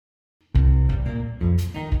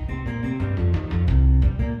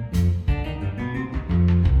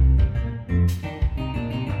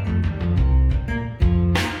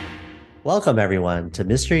Welcome, everyone, to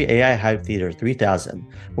Mystery AI Hype Theater 3000,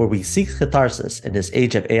 where we seek catharsis in this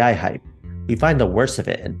age of AI hype. We find the worst of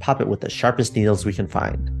it and pop it with the sharpest needles we can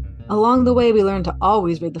find. Along the way, we learn to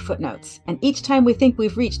always read the footnotes. And each time we think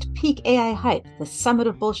we've reached peak AI hype, the summit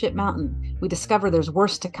of Bullshit Mountain, we discover there's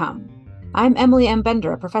worse to come. I'm Emily M.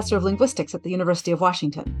 Bender, a professor of linguistics at the University of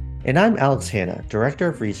Washington. And I'm Alex Hanna, Director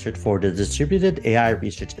of Research for the Distributed AI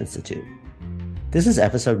Research Institute. This is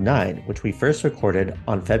episode 9, which we first recorded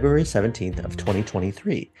on February 17th of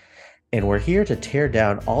 2023. And we're here to tear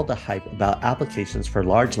down all the hype about applications for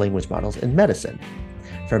large language models in medicine.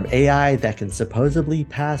 From AI that can supposedly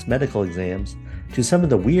pass medical exams to some of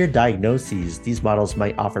the weird diagnoses these models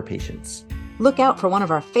might offer patients. Look out for one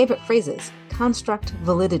of our favorite phrases, construct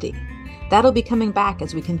validity. That'll be coming back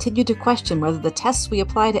as we continue to question whether the tests we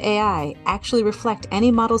apply to AI actually reflect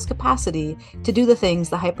any model's capacity to do the things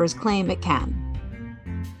the hypers claim it can.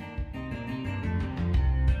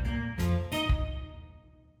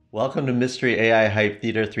 Welcome to Mystery AI Hype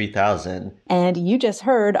Theater 3000. And you just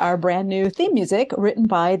heard our brand new theme music written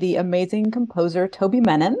by the amazing composer Toby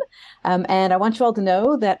Menon. And I want you all to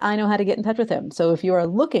know that I know how to get in touch with him. So if you are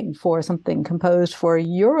looking for something composed for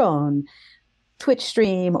your own Twitch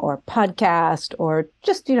stream or podcast or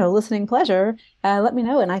just, listening pleasure, let me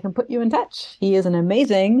know and I can put you in touch. He is an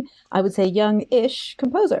amazing, I would say young-ish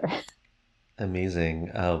composer.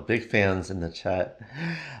 Amazing. Oh, big fans in the chat.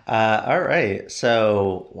 All right.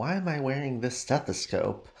 So why am I wearing this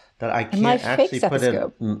stethoscope that I can't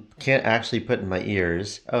actually put in my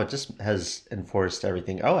ears? Oh, it just has enforced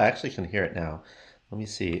everything. Oh, I actually can hear it now. Let me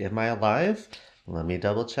see. Am I alive? Let me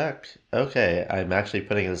double check. Okay, I'm actually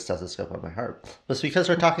putting a stethoscope on my heart. It's because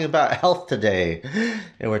we're talking about health today.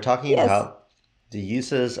 And we're talking about the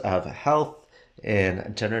uses of health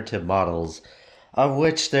in generative models, of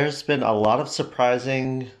which there's been a lot of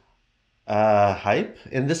surprising hype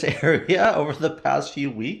in this area over the past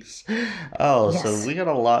few weeks. So we got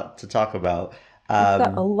a lot to talk about. We've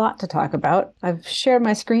got a lot to talk about. I've shared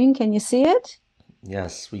my screen. Can you see it?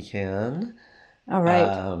 Yes, we can. All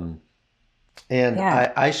right.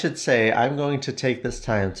 I should say I'm going to take this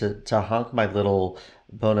time to honk my little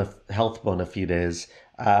health bona fides.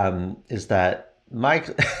 Is that Mike?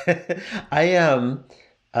 I am...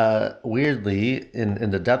 weirdly,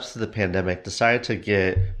 in the depths of the pandemic, decided to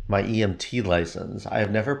get my EMT license. I have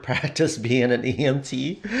never practiced being an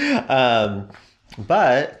EMT,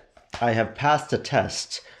 but I have passed a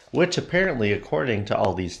test, which apparently, according to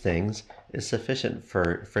all these things, is sufficient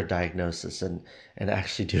for diagnosis and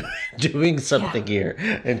actually doing something here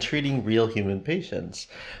and treating real human patients.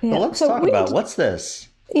 Yeah. But let's talk about what's this?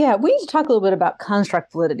 Yeah, we need to talk a little bit about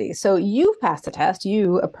construct validity. So you've passed a test,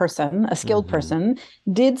 a person, a skilled person,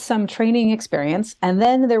 did some training experience, and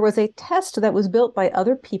then there was a test that was built by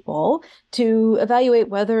other people to evaluate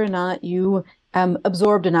whether or not you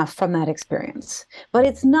absorbed enough from that experience. But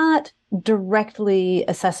it's not directly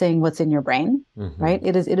assessing what's in your brain, right?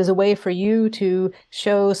 It is a way for you to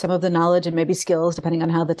show some of the knowledge and maybe skills, depending on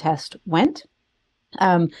how the test went,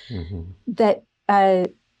 that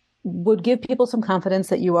would give people some confidence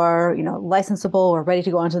that you are, licensable or ready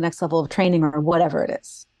to go on to the next level of training or whatever it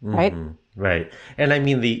is, right? Right. And I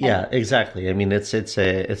mean exactly. I mean it's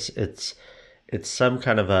some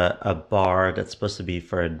kind of a bar that's supposed to be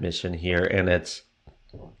for admission here, and it's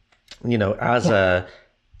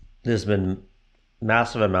there's been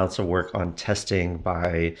massive amounts of work on testing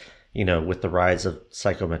by with the rise of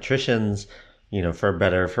psychometricians, for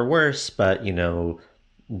better or for worse, but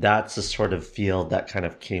that's the sort of field that kind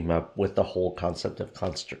of came up with the whole concept of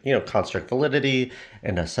construct validity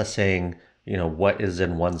and assessing, what is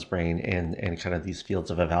in one's brain and kind of these fields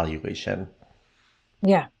of evaluation.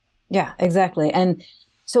 Yeah, exactly. And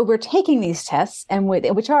so we're taking these tests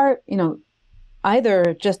which are,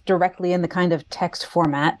 either just directly in the kind of text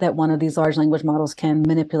format that one of these large language models can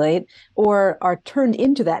manipulate, or are turned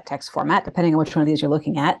into that text format, depending on which one of these you're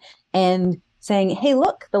looking at, and saying, hey,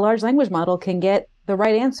 look, the large language model can get the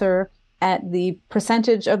right answer at the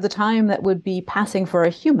percentage of the time that would be passing for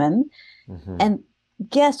a human. And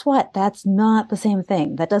guess what? That's not the same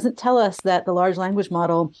thing. That doesn't tell us that the large language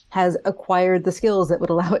model has acquired the skills that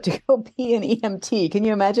would allow it to go be an EMT. Can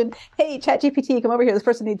you imagine? Hey, ChatGPT, come over here. This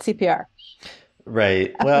person needs CPR.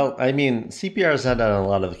 Right. Well, I mean, CPR is not done in a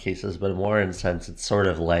lot of cases, but more in a sense, it's sort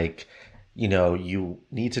of like, you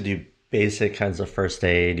need to do basic kinds of first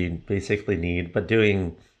aid. You basically need, but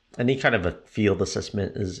doing any kind of a field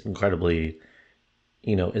assessment is incredibly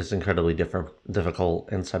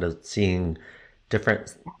difficult inside of seeing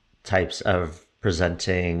different types of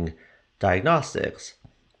presenting diagnostics.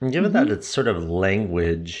 And given that it's sort of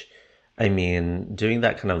language, I mean, doing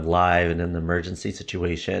that kind of live in an emergency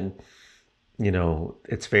situation,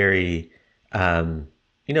 it's very, um,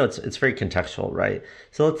 it's very contextual, right?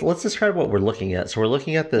 So let's describe what we're looking at. So we're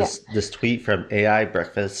looking at Yeah. this tweet from AI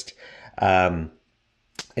Breakfast, um,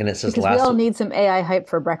 and it says Because we last. all need some AI hype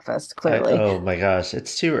for breakfast, clearly. Oh my gosh,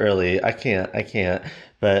 it's too early. I can't.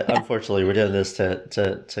 But Yeah. unfortunately, we're doing this to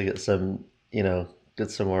get some,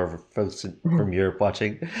 get some more folks from Europe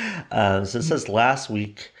watching. So it says last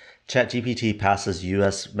week, ChatGPT passes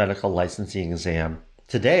U.S. medical licensing exam.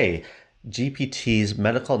 Today, GPT's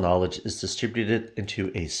medical knowledge is distributed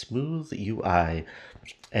into a smooth UI,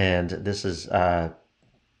 and this is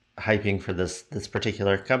hyping for this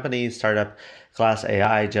particular company startup. Glass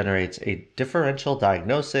AI generates a differential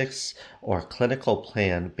diagnostics or clinical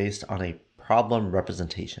plan based on a problem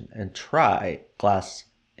representation. And try Glass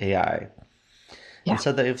AI. And Yeah.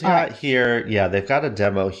 so they've All right. got here, yeah, they've got a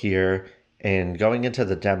demo here. And going into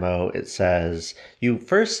the demo, it says you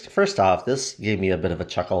first off, this gave me a bit of a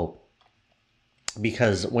chuckle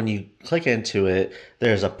because when you click into it,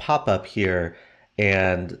 there's a pop up here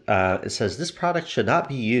and it says this product should not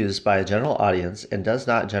be used by a general audience and does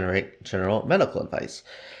not generate general medical advice.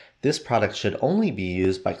 This product should only be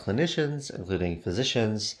used by clinicians, including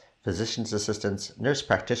physicians, physician's assistants, nurse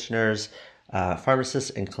practitioners,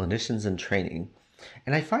 pharmacists, and clinicians in training.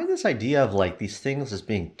 And I find this idea of like these things as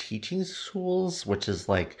being teaching tools, which is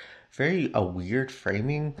like very a weird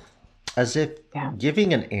framing, as if Yeah.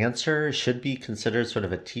 giving an answer should be considered sort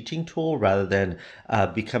of a teaching tool rather than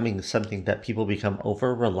becoming something that people become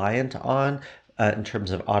over reliant on in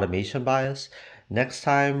terms of automation bias. Next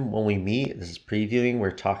time when we meet, this is previewing,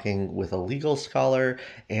 we're talking with a legal scholar,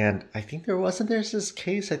 and I think there's this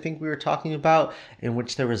case I think we were talking about in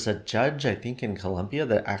which there was a judge, I think in Colombia,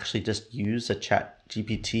 that actually just used a chat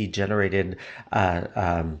GPT generated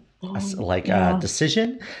like a Yeah.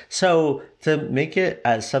 decision. So to make it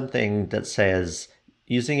as something that says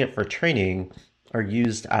using it for training or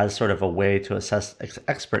used as sort of a way to assess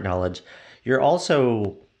expert knowledge, you're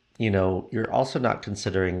also you're also not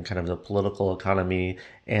considering kind of the political economy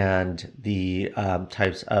and the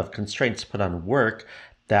types of constraints put on work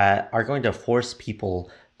that are going to force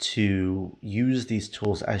people to use these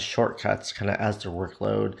tools as shortcuts, kind of as their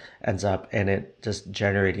workload ends up, and it just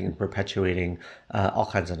generating and perpetuating all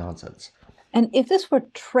kinds of nonsense. And if this were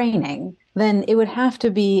training, then it would have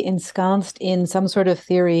to be ensconced in some sort of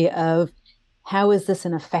theory of how is this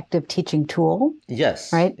an effective teaching tool?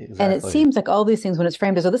 Yes, Right. And it exactly. seems like all these things, when it's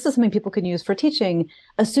framed as, oh, this is something people can use for teaching,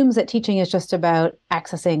 assumes that teaching is just about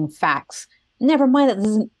accessing facts. Never mind that this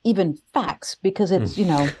isn't even facts because Mm. it's,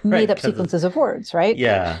 Right, made up because sequences of words, right?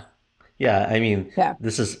 yeah, yeah. I mean, Yeah.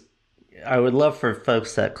 this is. I would love for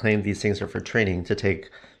folks that claim these things are for training to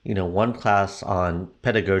take, one class on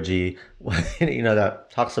pedagogy,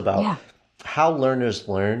 that talks about Yeah. how learners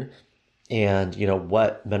learn and,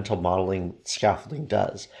 what mental modeling scaffolding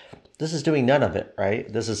does. This is doing none of it,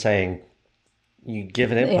 right? This is saying you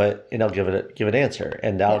give an Yeah. input and I'll give an answer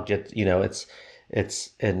and I'll Yeah. get,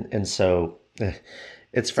 and so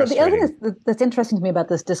it's So the other frustrating. thing that's interesting to me about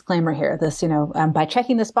this disclaimer here, this, by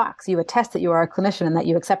checking this box, you attest that you are a clinician and that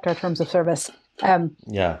you accept our terms of service. Um,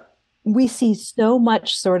 Yeah. we see so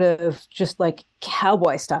much sort of just like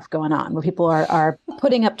cowboy stuff going on where people are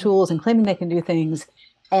putting up tools and claiming they can do things.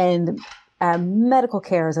 And medical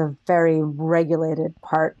care is a very regulated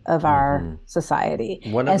part of our Hmm. society.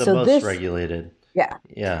 One of And the so most this, regulated. yeah,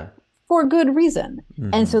 Yeah. for good reason.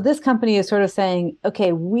 And Hmm. so this company is sort of saying,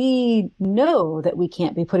 okay, we know that we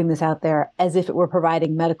can't be putting this out there as if it were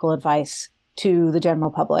providing medical advice to the general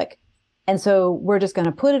public. And so we're just going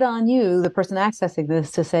to put it on you, the person accessing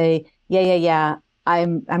this, to say, yeah,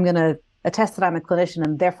 I'm going to attest that I'm a clinician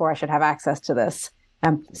and therefore I should have access to this.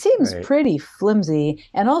 Seems Right. pretty flimsy,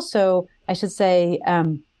 and also I should say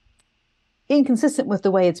inconsistent with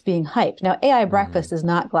the way it's being hyped. Now, AI Hmm. Breakfast is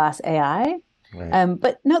not Glass AI, Right.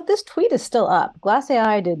 but note this tweet is still up. Glass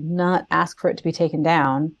AI did not ask for it to be taken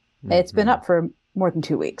down. It's been Hmm. up for more than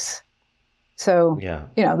 2 weeks. So,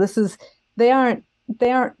 Yeah. this is they aren't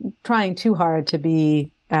trying too hard to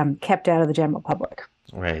be kept out of the general public.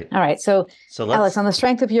 Right. All right. So, So Alex, let's, on the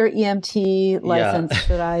strength of your EMT yeah, license,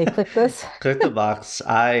 should I click this? click the box.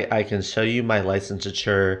 I can show you my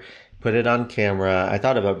licensure, put it on camera. I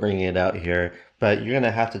thought about bringing it out here, but you're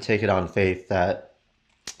gonna have to take it on faith that,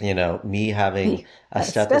 me having The a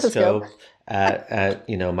stethoscope. stethoscope at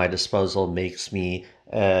my disposal makes me,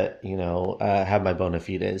 have my bona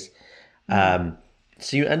fides. Mm.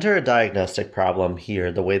 So you enter a diagnostic problem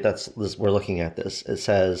here. The way we're looking at this, it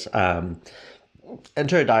says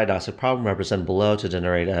enter a diagnostic problem represented below to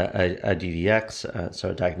generate a DDX, so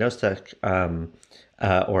a diagnostic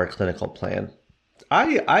or a clinical plan.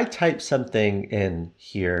 I type something in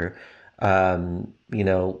here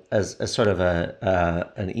as sort of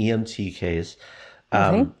an EMT case.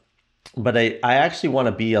 Okay. But I actually want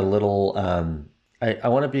to be a little I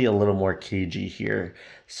want to be a little more cagey here.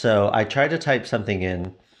 So I tried to type something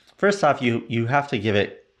in. First off, you have to give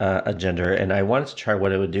it a gender, and I wanted to try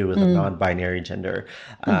what it would do with a Mm. non-binary gender,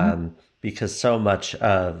 Hmm. because so much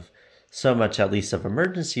at least of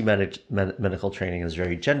emergency medical training is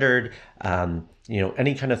very gendered.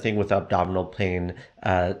 Any kind of thing with abdominal pain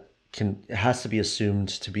can has to be assumed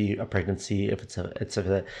to be a pregnancy if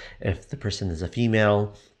the person is a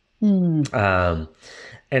female. Mm. Um,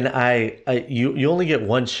 and you only get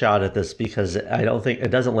one shot at this because I don't think it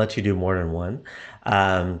doesn't let you do more than one.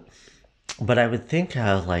 Um, but I would think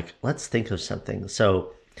like let's think of something.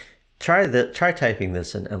 So try typing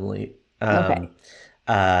this in, Emily. Okay.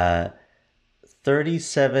 Uh,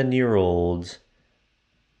 37-year-old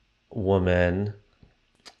woman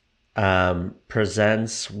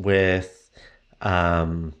presents with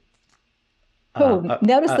um, Oh, uh,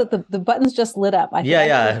 notice uh, that the buttons just lit up. I can yeah,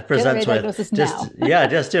 actually presents generate with diagnosis just now. yeah,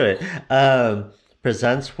 just do it.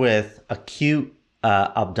 Presents with acute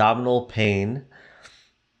abdominal pain,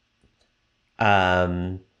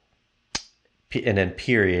 um, and then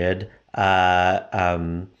period.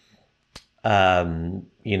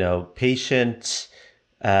 Patient.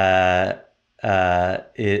 Uh,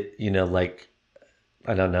 like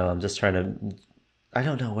I don't know. I'm just trying to. I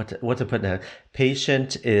don't know what to put now.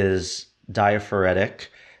 Patient is diaphoretic,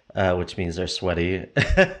 which means they're sweaty. Is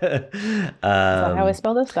that how I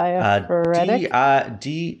spell this? Diaphoretic?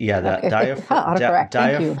 Yeah, that Okay. Autocorrect.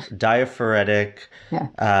 Thank you. diaphoretic, Yeah.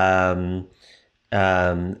 um,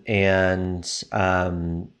 and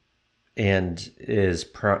and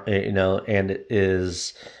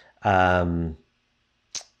is um,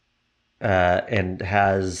 and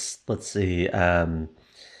has, let's see,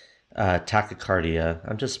 tachycardia.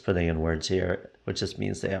 I'm just putting in words here, which just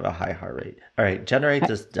means they have a high heart rate. All right, generate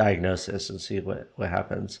this diagnosis and see what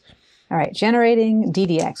happens. All right. Generating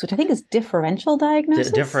DDX, which I think is differential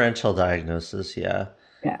diagnosis. Differential diagnosis, yeah.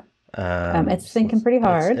 Yeah. It's thinking So pretty it's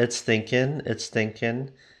hard. it's thinking.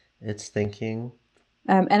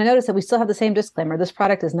 And I notice that we still have the same disclaimer. This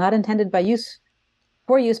product is not intended for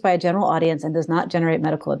use by a general audience and does not generate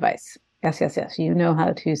medical advice. Yes, yes, yes. You know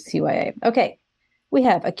how to CYA. Okay. We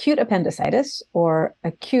have acute appendicitis or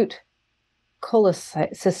acute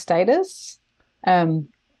cholecystitis. And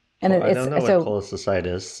I it's don't know what so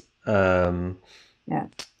cholecystitis. yeah,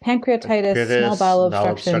 pancreatitis, small Arthritis, bowel bowel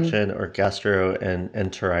obstruction. obstruction, or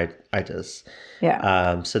gastroenteritis.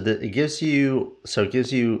 Yeah. It gives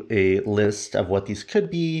you a list of what these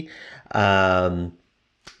could be.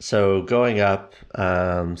 So going up,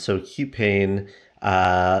 so acute pain,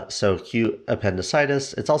 so acute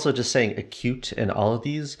appendicitis. It's also just saying acute in all of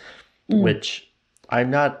these, Mm. which I'm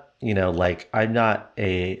not, I'm not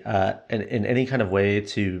in any kind of way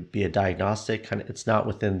to be a diagnostic. It's not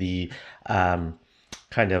within the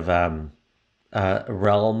kind of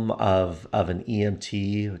realm of an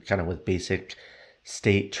EMT, kind of with basic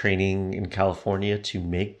state training in California to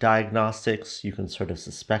make diagnostics. You can sort of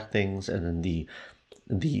suspect things, and then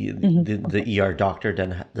Okay. the ER doctor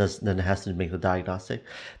then has to make the diagnostic.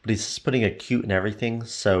 But he's just putting acute and everything.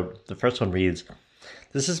 So the first one reads,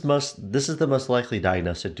 this is the most likely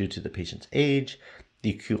diagnosis due to the patient's age, the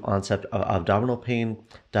acute onset of abdominal pain,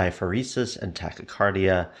 diaphoresis, and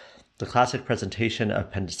tachycardia. The classic presentation of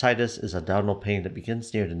appendicitis is abdominal pain that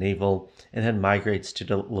begins near the navel and then migrates to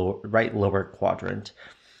the right lower quadrant.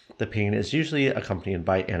 The pain is usually accompanied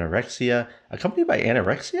by anorexia. Accompanied by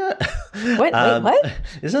anorexia? What? Wait, what?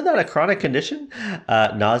 Isn't that a chronic condition?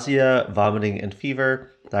 Nausea, vomiting, and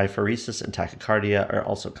fever. Diaphoresis and tachycardia are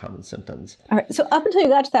also common symptoms. All right. So up until you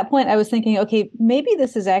got to that point, I was thinking, okay, maybe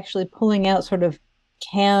this is actually pulling out sort of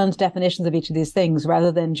canned definitions of each of these things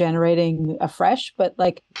rather than generating afresh. But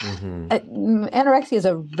like anorexia is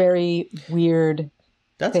a very weird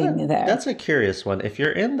thing there. That's a curious one. If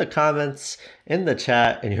you're in the comments in the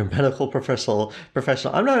chat and you're a medical professional,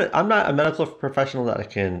 I'm not a medical professional that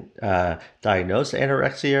can diagnose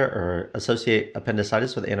anorexia or associate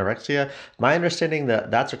appendicitis with anorexia. My understanding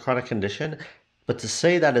that that's a chronic condition, but to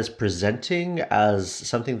say that is presenting as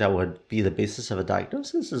something that would be the basis of a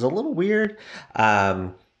diagnosis is a little weird.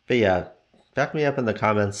 But yeah, back me up in the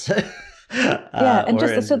comments Yeah, and or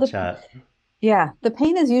just in so the the chat. yeah, the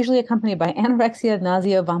pain is usually accompanied by anorexia,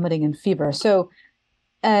 nausea, vomiting, and fever. So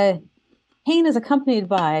uh, pain is accompanied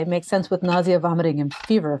by makes sense with nausea, vomiting, and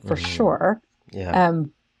fever for sure. Yeah.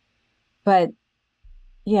 Um, but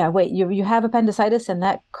yeah, wait, you have appendicitis and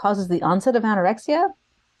that causes the onset of anorexia?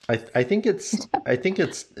 I think it's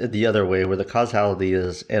the other way where the causality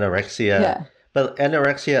is anorexia, Yeah. but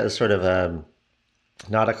anorexia is sort of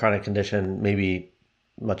not a chronic condition, maybe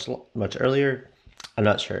much earlier. I'm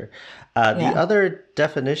not sure. The Yeah. other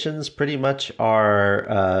definitions pretty much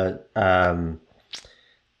are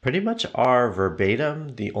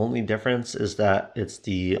verbatim. The only difference is that it's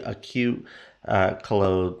the acute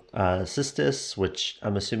cholocystis, which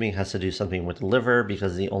I'm assuming has to do something with the liver,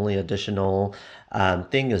 because the only additional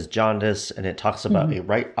thing is jaundice, and it talks about Hmm. a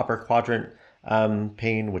right upper quadrant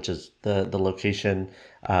pain, which is the location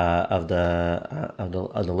of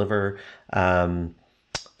the liver.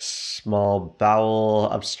 Small bowel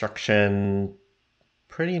obstruction,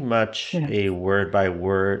 pretty much Yeah. a word by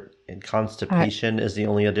word. And All right. constipation is the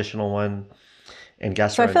only additional one, and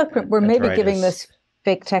So I feel like we're maybe giving gastroenteritis. this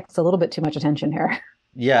fake text a little bit too much attention here.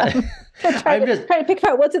 Yeah, Trying I'm to just trying to pick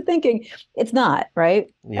out what's it thinking. It's not, right?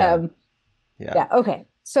 yeah, yeah, Yeah. Okay.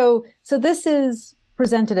 So this is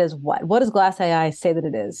presented as what? What does Glass AI say that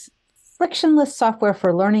it is? Frictionless software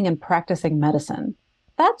for learning and practicing medicine.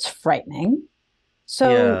 That's frightening.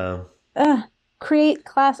 So yeah. uh, create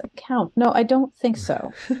class account. No, I don't think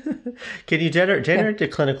so. Can you Yeah. generate the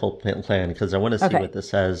clinical plan? Because I want to see Okay. what this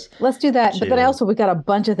says Let's do that. But then too. we got a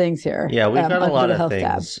bunch of things here Yeah, we've got a under lot the of health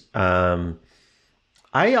tab. things.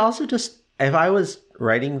 I also just, if I was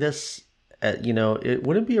writing this, it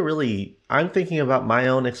wouldn't be a really. I'm thinking about my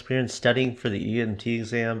own experience studying for the EMT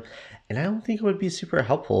exam, and I don't think it would be super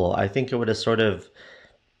helpful. I think it would have sort of,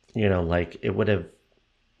 like it would have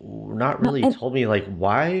not No, really and told me like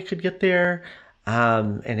why I could get there,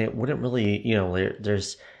 and it wouldn't really,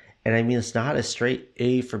 there's, and I mean it's not a straight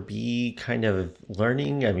A for B kind of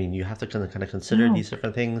learning. I mean you have to kind of consider no. these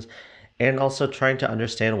different things, and also trying to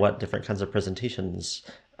understand what different kinds of presentations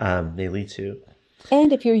may lead to.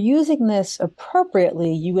 And if you're using this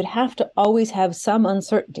appropriately, you would have to always have some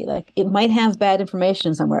uncertainty. Like it might have bad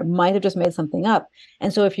information somewhere. It might have just made something up.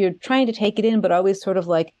 And so if you're trying to take it in, but always sort of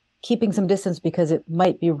like keeping some distance because it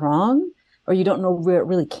might be wrong or you don't know where it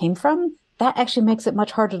really came from, that actually makes it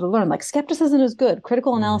much harder to learn. Like skepticism is good,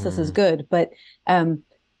 critical analysis is Hmm. good, but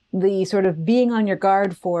the sort of being on your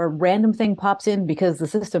guard for random thing pops in because the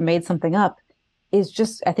system made something up is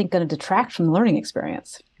just, I think, going to detract from the learning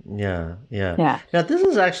experience. Yeah, yeah. Yeah. Now this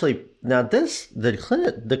is actually now this the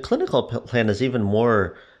clinical plan is even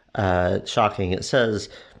more shocking. It says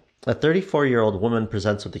a 34-year-old woman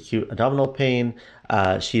presents with acute abdominal pain.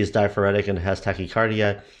 She is diaphoretic and has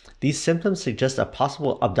tachycardia. These symptoms suggest a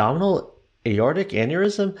possible abdominal aortic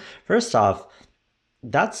aneurysm. First off,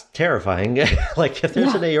 that's terrifying. Like if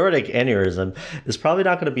there's Yeah. an aortic aneurysm, it's probably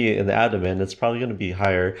not going to be in the abdomen. It's probably going to be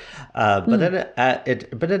higher. But Mm.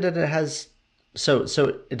 then it has so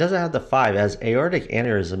it doesn't have the five. It has aortic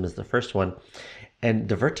aneurysm is the first one, and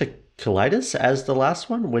diverticulitis as the last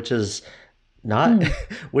one, which is not, Mm.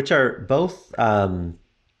 which are both.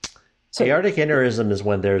 So Aortic aneurysm is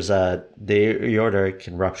when there's the aorta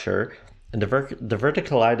can rupture, and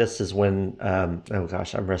diverticulitis is when oh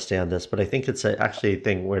gosh, I'm rusty on this, but I think it's actually a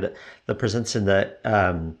thing where the presents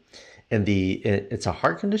it's a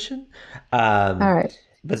heart condition. all Um, right.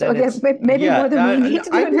 but So then again, it's maybe more yeah, than we need to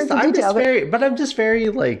do in terms of I'm detail, just but very, but I'm just very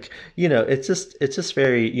like it's just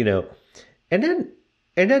very and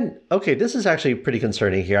then okay, this is actually pretty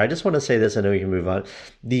concerning here. I just want to say this, and then we can move on.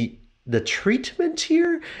 The treatment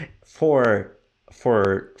here for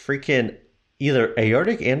freaking either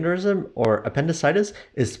aortic aneurysm or appendicitis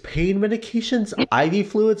is pain medications, IV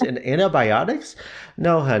fluids, and antibiotics.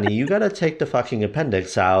 No, honey, you gotta take the fucking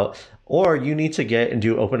appendix out, or you need to get and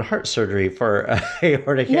do open heart surgery for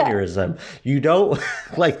aortic yeah, aneurysm. You don't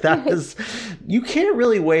like that right. is you can't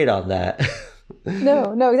really wait on that.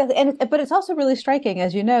 No, no, exactly. But it's also really striking,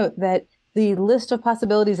 as you know, that the list of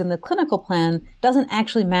possibilities in the clinical plan doesn't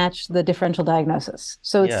actually match the differential diagnosis.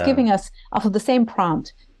 So it's Yeah, giving us off of the same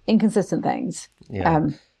prompt inconsistent things. yeah.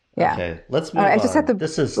 Um, yeah. Okay, let's All right. move I just have on. to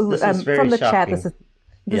This is very from the chat. This shocking. is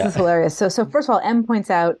this is Yeah. hilarious. So first of all, M points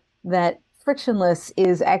out that frictionless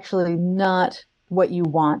is actually not what you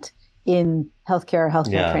want in healthcare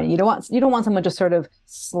Yeah. training. You don't want someone just sort of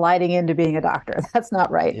sliding into being a doctor. That's not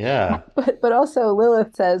right. Yeah. But also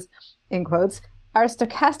Lilith says, in quotes, our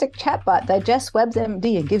stochastic chatbot digests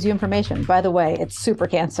WebMD and gives you information. By the way, it's super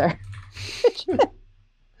cancer.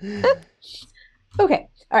 Okay.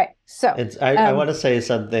 All right. So I want to say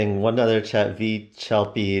something. One other chat, V.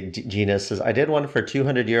 Chelpy Gina says, I did one for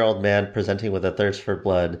 200-year-old man presenting with a thirst for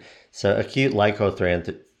blood. So acute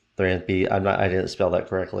lycotherapy. I didn't spell that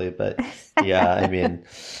correctly, but yeah, I mean,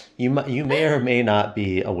 you may or may not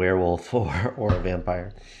be a werewolf or a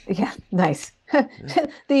vampire. yeah, nice.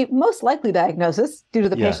 The most likely diagnosis due to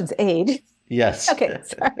the Yeah. patient's age. Yes. Okay,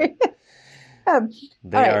 sorry. All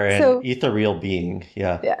They right. are an So ethereal being.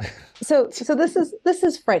 Yeah. yeah. So this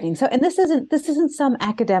is frightening. So and this isn't some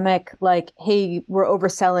academic like, hey, we're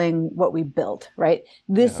overselling what we built, right?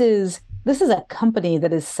 This Yeah. is this is a company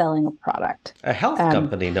that is selling a product. A health Um,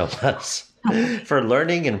 company, no less, for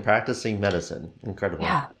learning and practicing medicine. Incredible.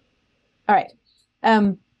 yeah. All right.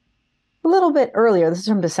 Um, a little bit earlier, this is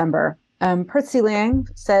from December. Pertzi Liang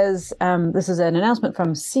says this is an announcement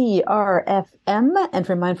from CRFM. And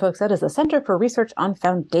to remind folks, that is the Center for Research on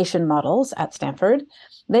Foundation Models at Stanford.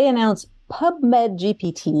 They announced PubMed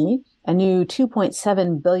GPT, a new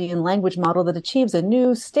 2.7 billion language model that achieves a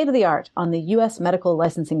new state of the art on the US medical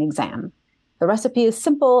licensing exam. The recipe is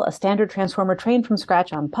simple: a standard transformer trained from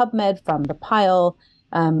scratch on PubMed from the pile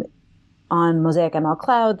on Mosaic ML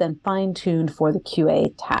Cloud, then fine tuned for the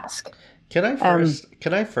QA task. Can I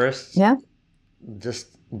first Yeah. just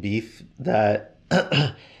beef that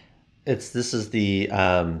this is the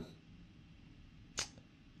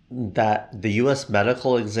that the US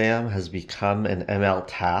medical exam has become an ML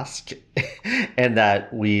task and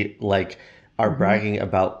that we like are Mm-hmm. bragging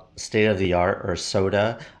about state of the art or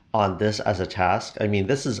soda on this as a task. I mean,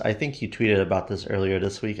 this is I think you tweeted about this earlier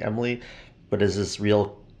this week, Emily, but is this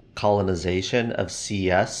real colonization of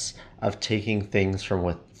CS of taking things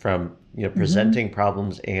Mm-hmm. presenting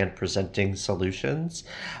problems and presenting solutions,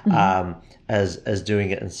 Mm-hmm. as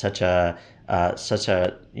doing it in such a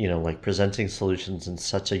like presenting solutions in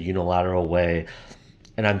such a unilateral way.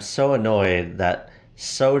 And I'm so annoyed that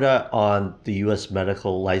soda on the U.S.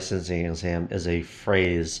 medical licensing exam is a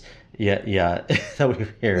phrase, yeah, that we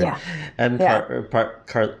hear. Yeah. M Yeah.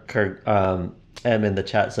 M in the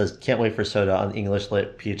chat says, "Can't wait for soda on English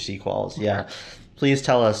Lit PhD quals." Yeah, please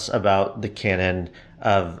tell us about the canon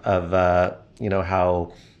of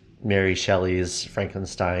how Mary Shelley's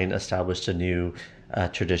Frankenstein established a new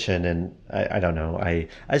tradition. And I don't know. I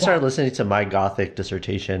Yeah. started listening to my Gothic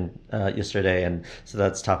dissertation yesterday, and so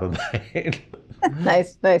that's top of mind.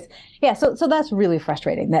 Nice, nice. Yeah, so that's really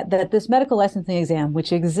frustrating that this medical licensing exam,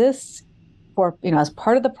 which exists for, as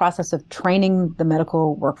part of the process of training the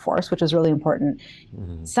medical workforce, which is really important,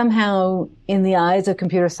 Mhm. somehow in the eyes of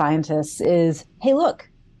computer scientists is, hey, look,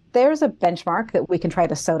 there's a benchmark that we can try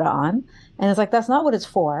to soda on. And it's like, that's not what it's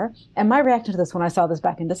for. And my reaction to this when I saw this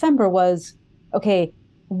back in December was, okay,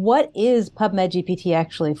 what is PubMed GPT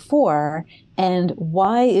actually for? And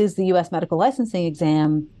why is the US medical licensing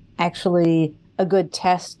exam actually a good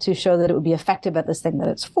test to show that it would be effective at this thing that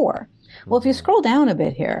it's for? Well, if you Mhm. scroll down a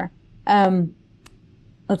bit here, um,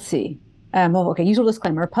 let's see. Okay, usual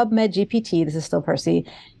disclaimer: PubMed GPT, this is still Percy,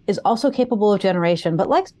 is also capable of generation, but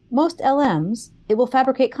like most LMs, it will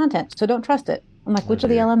fabricate content, so don't trust it. I'm like, Oh which are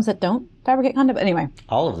the dear, LMs that don't fabricate content? But anyway,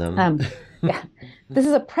 all of them. um, yeah, this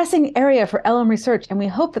is a pressing area for LM research, and we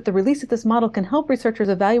hope that the release of this model can help researchers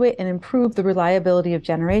evaluate and improve the reliability of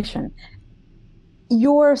generation.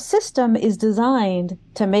 Your system is designed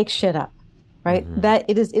to make shit up, right? Hmm. That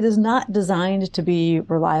it is not designed to be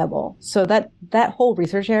reliable. So that whole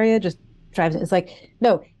research area just drives it. It's like,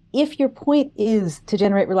 no, if your point is to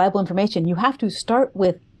generate reliable information, you have to start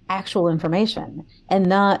with actual information and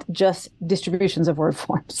not just distributions of word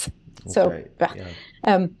forms. That's So, right. Yeah.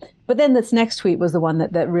 um, but then this next tweet was the one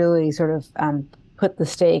that really sort of put the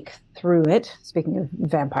stake through it. Speaking of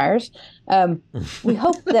vampires, um, we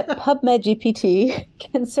hope that PubMed GPT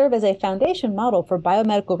can serve as a foundation model for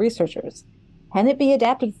biomedical researchers. Can it be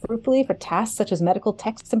adapted fruitfully for tasks such as medical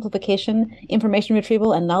text simplification, information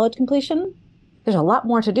retrieval, and knowledge completion? There's a lot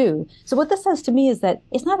more to do. So, what this says to me is that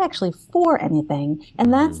it's not actually for anything.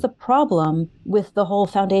 And that's Hmm. the problem with the whole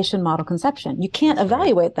foundation model conception. You can't That's right.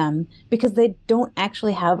 evaluate them because they don't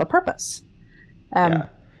actually have a purpose. Yeah. Um,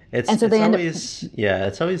 It's and so it's they end up, always yeah,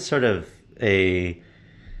 it's always sort of a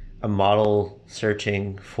model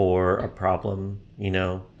searching for a problem.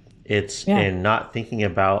 It's yeah, in not thinking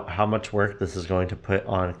about how much work this is going to put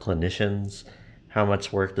on clinicians, how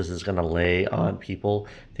much work this is going to lay on people.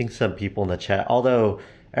 I think some people in the chat, although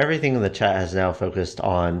everything in the chat has now focused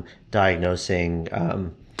on diagnosing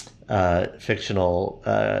fictional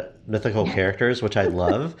mythical characters, which I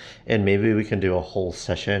love, and maybe we can do a whole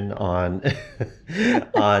session on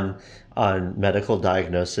on on medical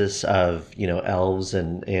diagnosis of elves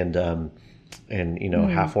and mm,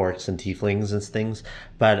 half orcs and tieflings and things.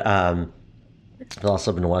 But I've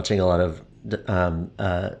also been watching a lot of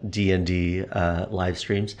D&D live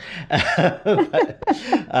streams.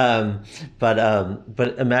 um,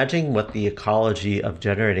 but imagine what the ecology of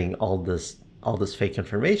generating all this fake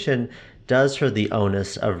information does for the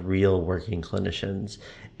onus of real working clinicians,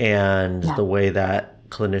 and yeah, the way that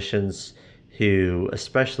clinicians who,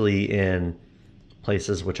 especially in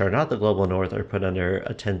places which are not the global north are put under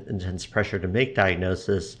intense pressure to make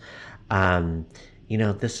diagnosis. Um,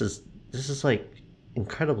 this is like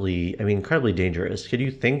incredibly dangerous. Could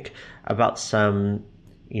you think about some,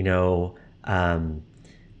 you know, um,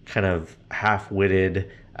 kind of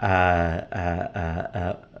half-witted,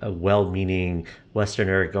 a well-meaning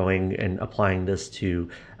Westerner going and applying this to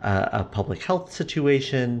a public health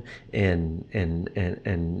situation in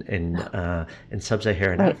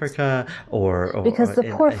sub-Saharan Right. Africa, Because or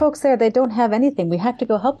the poor folks there, they don't have anything. We have to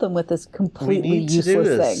go help them with this we completely need to do useless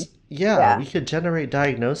thing. this. Yeah, Yeah. we could generate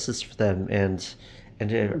diagnosis for them and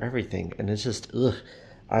everything. And it's just ugh.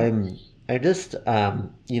 I'm I just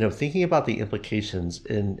thinking about the implications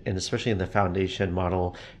and especially in the foundation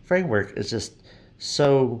model framework is just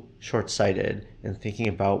so short-sighted and thinking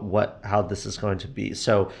about what how this is going to be.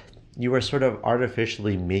 So you are sort of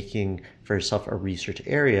artificially making for yourself a research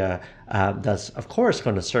area that's of course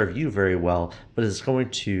going to serve you very well, but it's going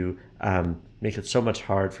to make it so much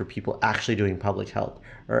hard for people actually doing public health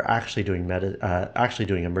or actually doing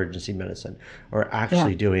emergency medicine or Yeah.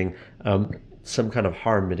 actually doing some kind of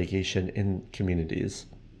harm mitigation in communities.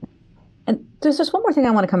 And there's just one more thing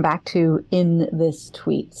I want to come back to in this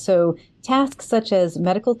tweet. So tasks such as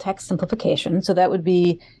medical text simplification. So that would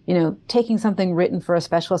be, taking something written for a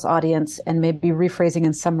specialist audience and maybe rephrasing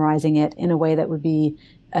and summarizing it in a way that would be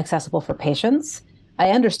accessible for patients.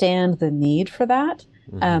 I understand the need for that.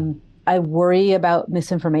 Mm-hmm. I worry about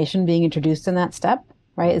misinformation being introduced in that step,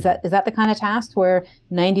 right? Is Mm-hmm. that the kind of task where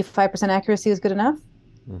 95% accuracy is good enough?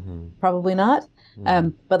 Mm-hmm. Probably not. Mm-hmm.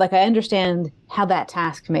 But like I understand how that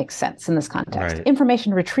task makes sense in this context. Right.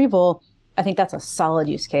 Information retrieval, I think that's a solid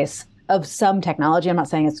use case of some technology. I'm not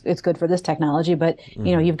saying it's good for this technology, but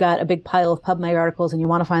Mm-hmm. you've got a big pile of PubMed articles and you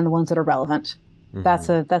want to find the ones that are relevant. That's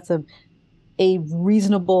Mm-hmm. a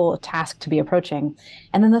reasonable task to be approaching.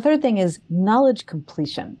 And then the third thing is knowledge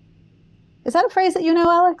completion. Is that a phrase that you know,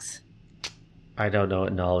 Alex? I don't know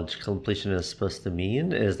what knowledge completion is supposed to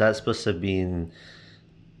mean. Is that supposed to mean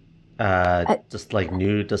I, just like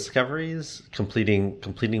new discoveries,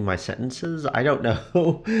 completing my sentences? I don't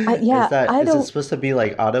know. is yeah, that I is it don't. supposed to be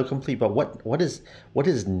like autocomplete? But what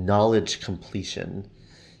is knowledge completion?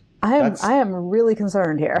 I That's am really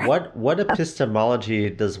concerned here. what epistemology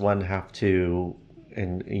does one have to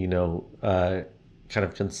and kind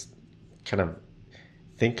of kind of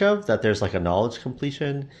think of that there's like a knowledge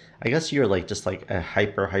completion. I guess you're like just like a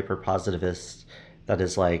hyper positivist that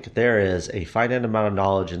is like there is a finite amount of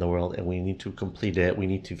knowledge in the world and we need to complete it. We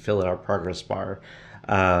need to fill in our progress bar.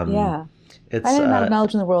 Um, Yeah. it's Finite amount of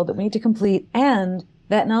knowledge in the world that we need to complete, and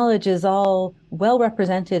that knowledge is all well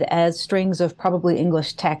represented as strings of probably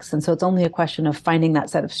English text, and so it's only a question of finding that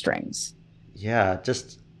set of strings. yeah,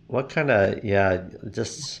 just what kind of yeah,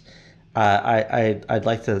 just I'd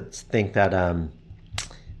like to think that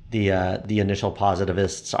the initial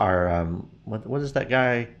positivists are what is that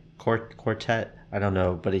guy quartet? I don't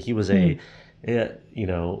know, but he was Hmm.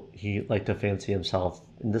 he liked to fancy himself,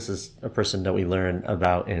 and this is a person that we learn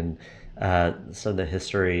about in some of the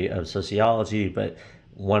history of sociology, but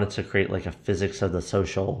wanted to create like a physics of the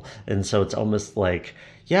social, and so it's almost like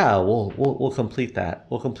yeah, we'll complete that.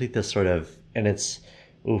 We'll complete this sort of, and it's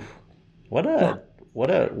oof, what Yeah,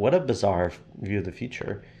 a what a bizarre view of the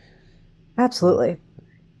future. absolutely.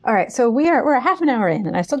 All right, so we're a half an hour in,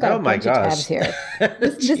 and I still got a Oh my bunch of tabs gosh. here.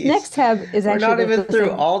 This Jeez. next tab is We're actually not even the through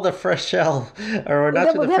same. all the fresh shell, or we're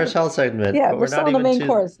not to We the fresh haven't. shell segment, Yeah, but we're we're still not on the even main to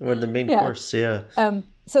course. we're in the main Yeah. course. Yeah.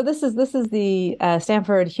 So this is the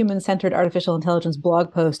Stanford Human Centered Artificial Intelligence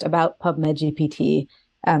blog post about PubMed GPT.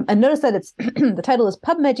 And notice that it's the title is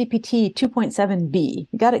PubMed GPT 2.7b.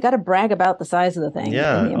 You got to brag about the size of the thing in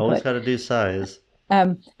Yeah. the Always input. got to do size.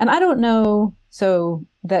 And I don't know so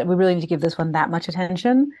that we really need to give this one that much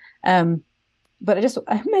attention. Um, but it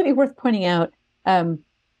may be worth pointing out um,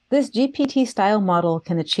 this GPT style model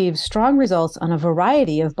can achieve strong results on a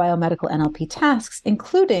variety of biomedical NLP tasks,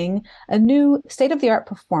 including a new state of the art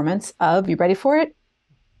performance of, you ready for it?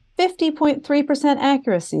 50.3%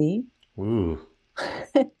 accuracy. Ooh.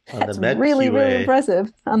 On the That's Med really, really QA.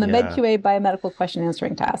 impressive on the Yeah. MedQA biomedical question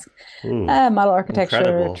answering task. Ooh. Model architecture,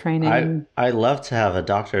 Incredible. training, I love to have a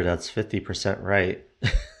doctor that's 50% right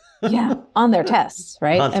yeah, on their tests,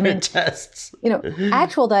 right? on I their mean, tests.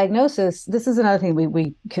 actual diagnosis, this is another thing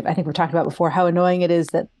I think we've talked about before, how annoying it is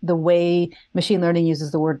that the way machine learning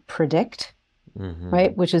uses the word predict, Mm-hmm.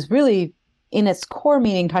 right? Which is really in its core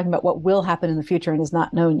meaning talking about what will happen in the future and is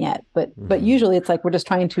not known yet. But Mm-hmm. usually it's like we're just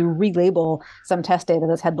trying to relabel some test data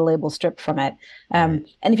that's had the label stripped from it. Right.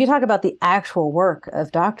 And if you talk about the actual work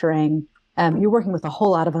of doctoring, you're working with a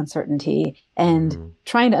whole lot of uncertainty and Mm-hmm.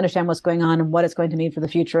 trying to understand what's going on and what it's going to mean for the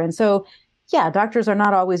future. And so yeah, doctors are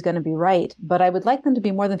not always going to be right, but I would like them to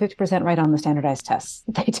be more than 50% right on the standardized tests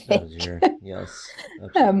they Oh take. dear. Yes, um,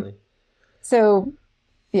 absolutely. so,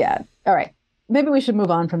 yeah. All right. Maybe we should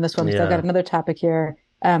move on from this one because I've got Yeah. another topic here.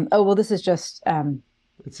 Oh, well, this is just,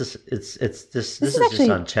 It's just it's this this this is is just actually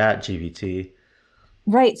on Chat GPT.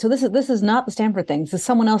 right. So this is not the Stanford thing. This is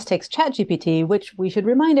someone else takes ChatGPT, which we should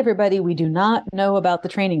remind everybody we do not know about the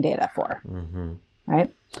training data for, Mm-hmm.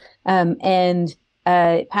 right? And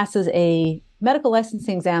it passes a medical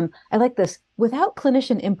licensing exam. I like this without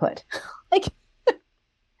clinician input, like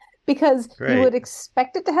because you would Great.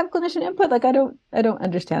 expect it to have clinician input. Like I don't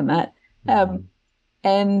understand that. Mm-hmm.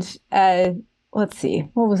 And let's see,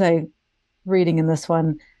 what was I reading in this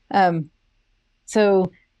one? Um,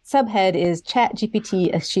 So subhead is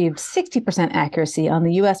ChatGPT achieved 60% accuracy on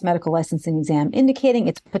the US medical licensing exam, indicating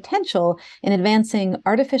its potential in advancing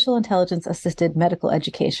artificial intelligence assisted medical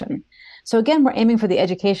education. So again, we're aiming for the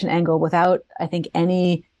education angle without, I think,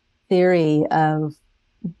 any theory of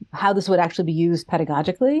how this would actually be used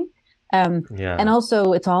pedagogically. And Yeah.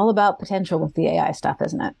 also, it's all about potential with the AI stuff,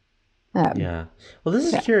 isn't it? Um, Yeah. Well, this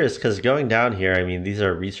is yeah. curious because going down here, I mean, these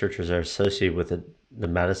are researchers that are associated with the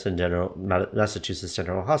Massachusetts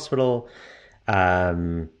General Hospital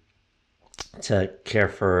um, to care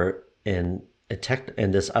for in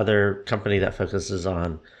this other company that focuses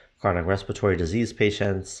on chronic respiratory disease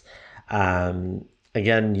patients. Um,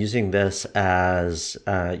 Again, using this as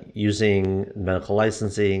using medical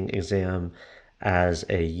licensing exam as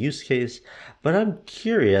a use case. But I'm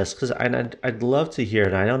curious because I'd love to hear,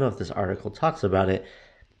 and I don't know if this article talks about it,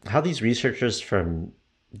 how these researchers from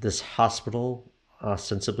this hospital,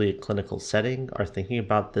 ostensibly a clinical setting, are thinking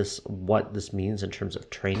about this, what this means in terms of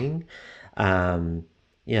training. Um,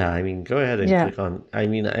 yeah, I mean, go ahead and Yeah. click on. I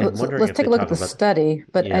mean, I'm So wondering let's if they take a look at talk the about. study,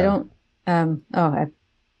 but I Yeah. don't. Oh,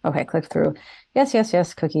 okay, click through. Yes, yes,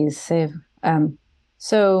 yes, cookies, save.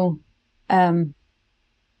 So um,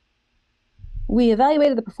 we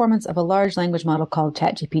evaluated the performance of a large language model called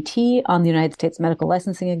ChatGPT on the United States medical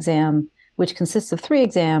licensing exam, which consists of three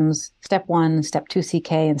exams: Step 1, Step 2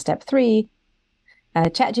 CK, and Step 3.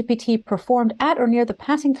 ChatGPT performed at or near the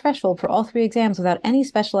passing threshold for all three exams without any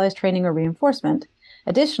specialized training or reinforcement.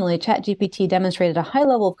 Additionally, ChatGPT demonstrated a high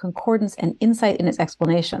level of concordance and insight in its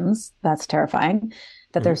explanations. That's terrifying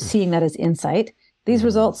that they're Mm-hmm. seeing that as insight. These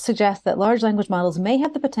results suggest that large language models may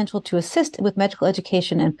have the potential to assist with medical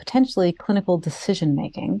education and potentially clinical decision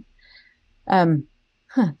making.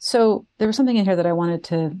 So there was something in here that I wanted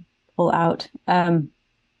to pull out. Nope,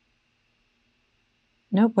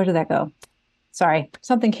 where did that go? Sorry,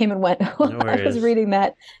 something came and went while No I was worries. reading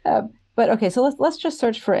that. But okay, so let's just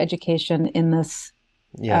search for education in this.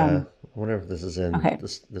 Yeah, Um, I wonder if this is in okay,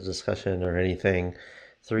 the discussion or anything.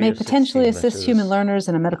 Three may of potentially 16 assist human matches. learners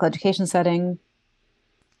in a medical education setting.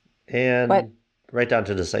 But And right down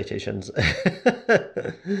to the citations.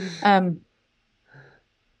 um,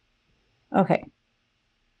 okay,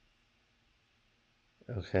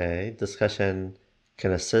 Okay, discussion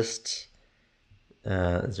can assist.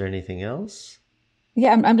 Is there anything else?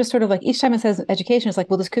 yeah, I'm just sort of like each time it says education, it's like,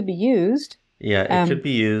 well, this could be used. Yeah, it could Um,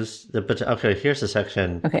 be used. But okay, here's the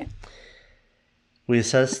section. okay, We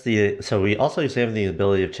also examine the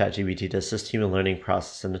ability of ChatGPT to assist human learning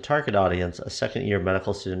process in the target audience, a second year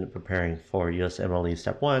medical student preparing for USMLE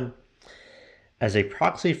Step 1. As a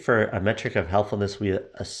proxy for a metric of helpfulness, we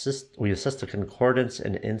assess the concordance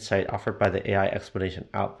and insight offered by the AI explanation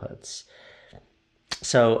outputs.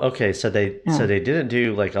 So okay, yeah, they didn't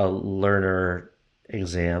do like a learner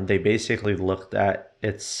exam. They basically looked at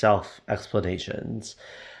its self explanations.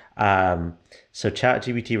 Um, so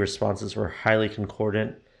ChatGPT responses were highly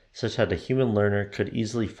concordant, such that a human learner could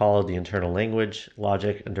easily follow the internal language,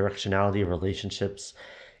 logic, and directionality of relationships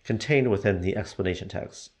contained within the explanation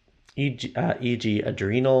text. E.g.,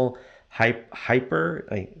 adrenal hyper,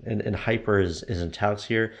 and hyper is in italics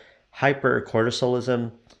here,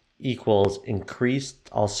 hypercortisolism equals increased,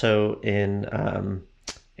 also in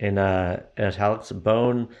italics,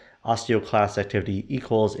 bone osteoclast activity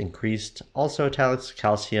equals increased, also italics,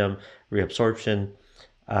 calcium reabsorption,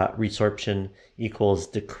 resorption equals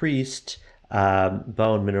decreased,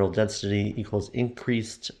 bone mineral density equals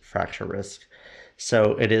increased fracture risk.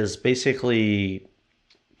 So it is basically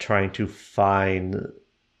trying to find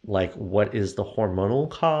like what is the hormonal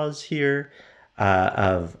cause here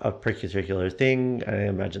of a particular thing. I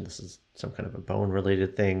imagine this is some kind of a bone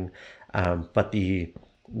related thing, but the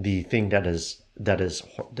thing that is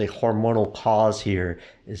the hormonal cause here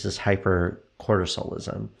is this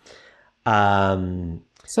hypercortisolism.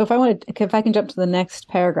 So if I can jump to the next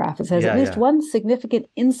paragraph, it says at Yeah, least yeah, one significant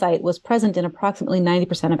insight was present in approximately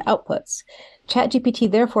 90% of outputs. ChatGPT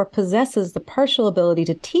therefore possesses the partial ability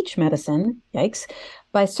to teach medicine, yikes,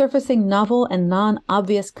 by surfacing novel and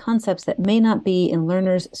non-obvious concepts that may not be in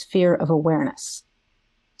learners' sphere of awareness.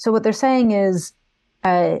 So what they're saying is,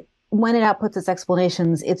 when it outputs its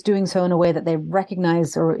explanations, it's doing so in a way that they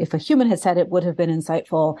recognize, or if a human had said it, would have been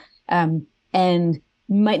insightful, and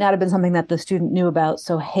might not have been something that the student knew about.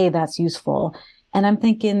 So, hey, that's useful. And I'm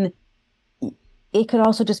thinking it could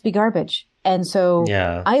also just be garbage. And so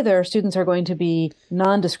yeah, either students are going to be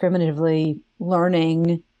non-discriminatively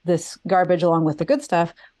learning this garbage along with the good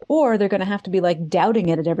stuff, or they're going to have to be like doubting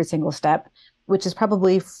it at every single step, which is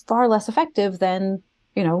probably far less effective than,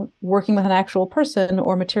 working with an actual person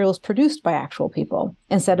or materials produced by actual people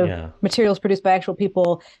instead of yeah. materials produced by actual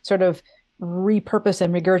people sort of repurposed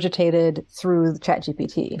and regurgitated through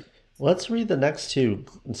ChatGPT. Let's read the next two.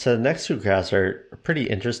 So the next two graphs are pretty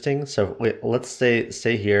interesting. So wait, let's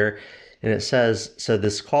stay here. And it says, so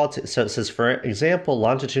this quality, so it says, for example,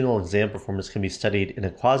 longitudinal exam performance can be studied in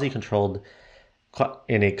a quasi-controlled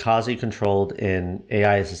in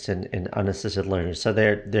AI assistant and unassisted learners. So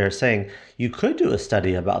they're saying you could do a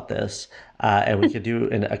study about this, and we could do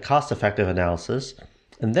a cost-effective analysis.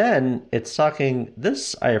 And then it's talking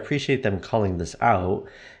this. I appreciate them calling this out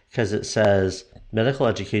because it says medical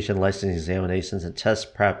education, licensing examinations, and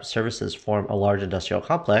test prep services form a large industrial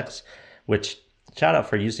complex, which shout out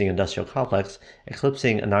for using industrial complex,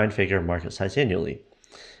 eclipsing a nine-figure market size annually.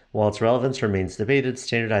 While its relevance remains debated,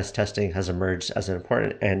 standardized testing has emerged as an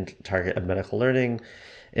important end target of medical learning.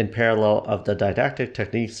 In parallel of the didactic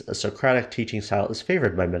techniques, a Socratic teaching style is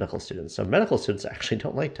favored by medical students. So medical students actually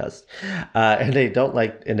don't like tests, and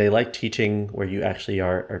they like teaching where you actually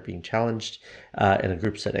are being challenged in a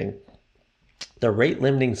group setting. The rate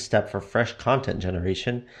limiting step for fresh content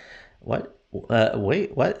generation. What?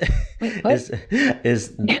 Wait, what? Wait, what?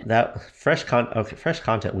 is that fresh content? Okay, fresh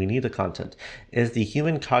content. We need the content. Is the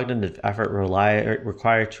human cognitive effort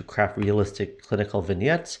required to craft realistic clinical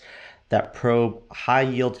vignettes that probe high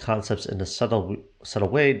yield concepts in a subtle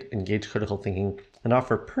way, engage critical thinking, and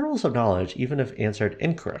offer pearls of knowledge, even if answered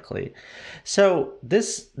incorrectly. So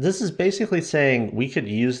this is basically saying we could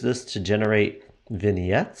use this to generate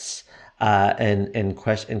vignettes and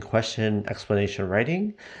question explanation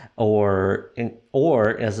writing, or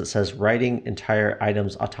as it says, writing entire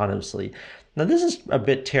items autonomously. Now this is a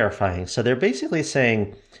bit terrifying. So they're basically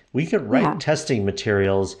saying we could write Yeah. testing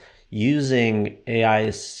materials using AI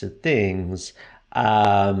assisted things,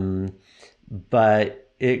 but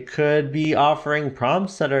it could be offering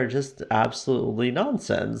prompts that are just absolutely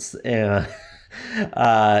nonsense. And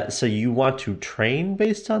so you want to train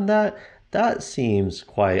based on that? That seems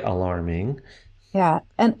quite alarming. Yeah.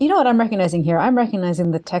 And you know what I'm recognizing here? I'm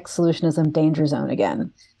recognizing the tech solutionism danger zone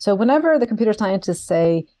again. So whenever the computer scientists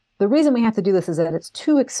say the reason we have to do this is that it's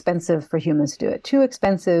too expensive for humans to do it, too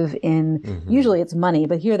expensive in Mm-hmm. usually it's money,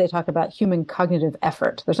 but here they talk about human cognitive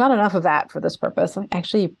effort. There's not enough of that for this purpose.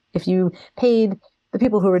 Actually, if you paid the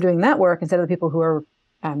people who are doing that work instead of the people who are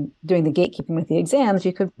doing the gatekeeping with the exams,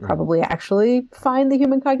 you could Mm. probably actually find the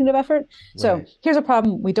human cognitive effort. So Right. here's a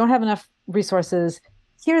problem. We don't have enough resources.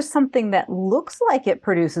 Here's something that looks like it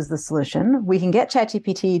produces the solution. We can get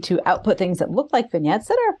ChatGPT to output things that look like vignettes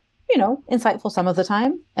that are, insightful some of the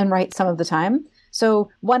time and right some of the time. So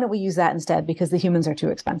why don't we use that instead? Because the humans are too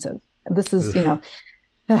expensive. This is, Yeah,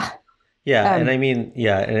 and um, I mean,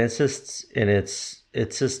 yeah, and it's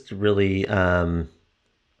just really yeah,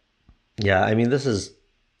 I mean this is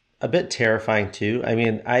a bit terrifying too. I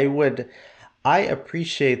mean, I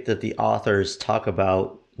appreciate that the authors talk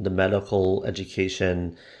about the medical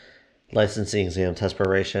education, licensing exam, test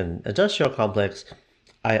preparation, industrial complex.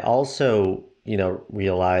 I also,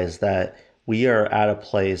 realize that we are at a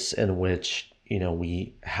place in which,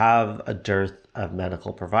 we have a dearth of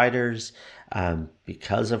medical providers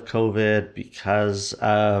because of COVID, because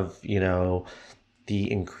of,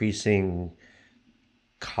 the increasing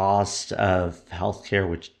cost of healthcare,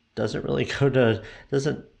 which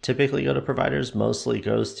doesn't typically go to providers, mostly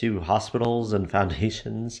goes to hospitals and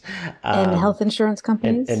foundations, and um, health insurance and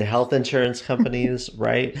companies. health insurance companies,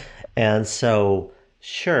 right? And so,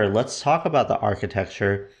 sure, let's talk about the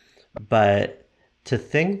architecture, but to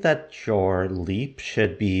think that your leap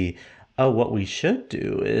should be, oh, what we should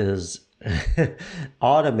do is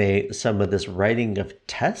automate some of this writing of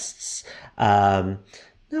tests. And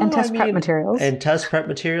No, I test prep mean, materials. and test prep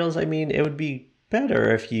materials, I mean, it would be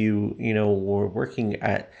better if were working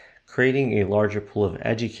at creating a larger pool of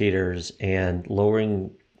educators and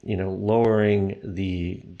lowering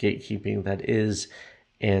the gatekeeping that is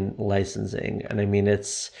and licensing. And I mean,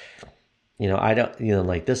 it's, I don't,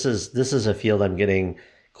 like this is a field I'm getting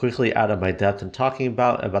quickly out of my depth and talking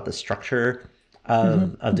about the structure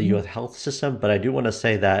Mm-hmm, of the mm-hmm. U.S. health system. But I do want to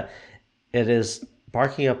say that it is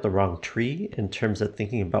barking up the wrong tree in terms of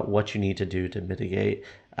thinking about what you need to do to mitigate,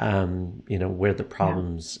 where the Yeah,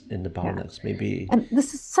 problems and the yeah. bottlenecks may be. And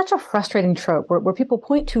this is such a frustrating trope where people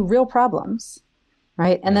point to real problems,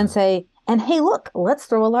 right? And then Yeah, say, and hey, look, let's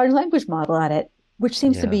throw a large language model at it, which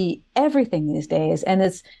seems to yeah, be everything these days. And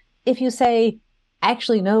it's if you say,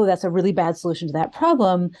 actually, no, that's a really bad solution to that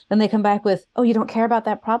problem, then they come back with, oh, you don't care about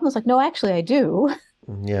that problem? It's like, no, actually, I do.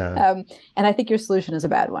 yeah, Um, and I think your solution is a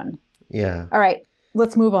bad one. yeah. All right,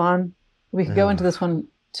 let's move on. We could go into this one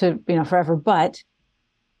to, forever, but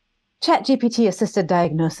ChatGPT assisted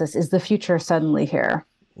diagnosis is the future suddenly here.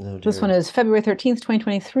 Oh This one dear. is February 13th,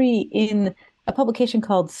 2023, in a publication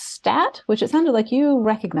called Stat, which it sounded like you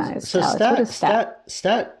recognized, So Alex. What is Stat?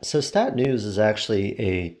 Stat News is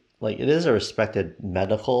actually it is a respected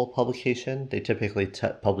medical publication. They typically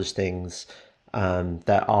publish things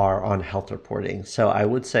that are on health reporting. So I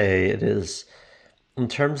would say it is, in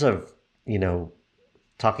terms of, you know,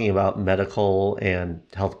 talking about medical and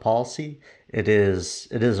health policy, it is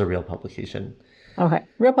a real publication. Okay,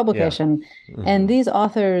 real Yeah. publication. And Hmm. these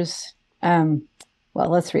authors, well,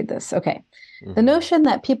 let's read this. Okay. The Hmm. notion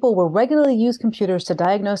that people will regularly use computers to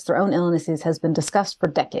diagnose their own illnesses has been discussed for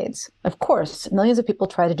decades. Of course, millions of people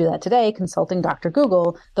try to do that today, consulting Dr.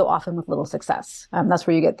 Google, though often with little success. That's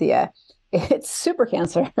where you get the it's super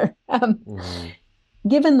cancer. Hmm.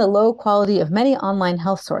 Given the low quality of many online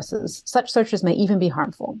health sources, such searches may even be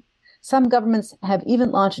harmful. Some governments have even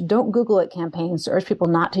launched Don't Google It campaigns to urge people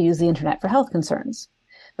not to use the internet for health concerns.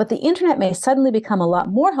 But the internet may suddenly become a lot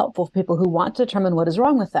more helpful for people who want to determine what is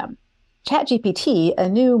wrong with them. ChatGPT, a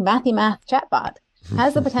new Math chatbot,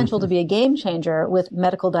 has the potential to be a game changer with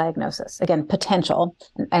medical diagnosis. Again, potential.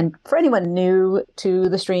 And for anyone new to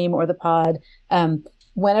the stream or the pod,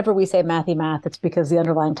 whenever we say math, it's because the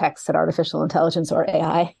underlying text said artificial intelligence or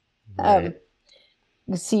AI. Um, Right.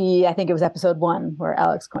 see, I think it was episode 1 where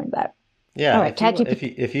Alex coined that. All Yeah, right,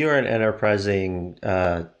 ChatGPT. if you are an enterprising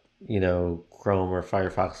Chrome or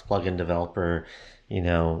Firefox plugin developer,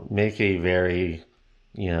 make a very,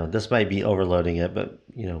 this might be overloading it, but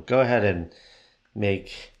go ahead and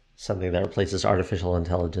make something that replaces artificial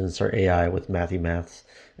intelligence or AI with maths.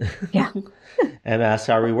 Yeah. And ask,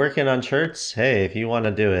 are we working on shirts? Hey, if you want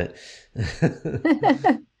to do it.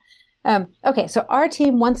 Okay, so our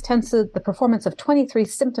team once tested the performance of 23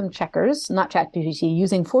 symptom checkers, not ChatGPT,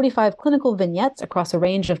 using 45 clinical vignettes across a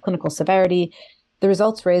range of clinical severity. The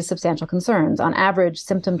results raised substantial concerns. On average,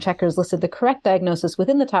 symptom checkers listed the correct diagnosis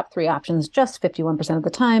within the top 3 options just 51% of the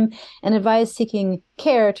time and advised seeking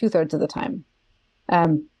care 2/3 of the time.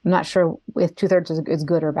 I'm not sure if 2/3 is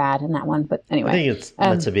good or bad in that one, but I anyway. think it's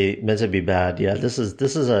meant to be bad. Yeah, this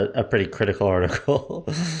is a pretty critical article.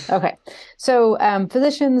 Okay. So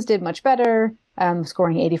physicians did much better,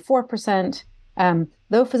 scoring 84%.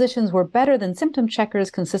 Though physicians were better than symptom checkers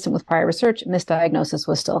consistent with prior research, misdiagnosis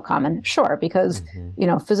was still common. Sure, because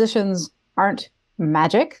Hmm. physicians aren't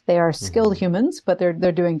magic. They are skilled Hmm. humans, but they're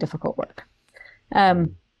doing difficult work.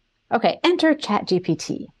 Um, okay, enter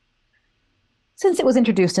ChatGPT. Since it was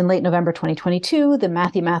introduced in late November 2022, the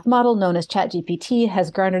Math model known as ChatGPT has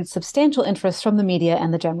garnered substantial interest from the media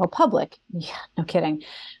and the general public. Yeah, no kidding.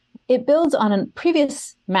 It builds on a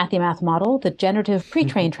previous Math model, the Generative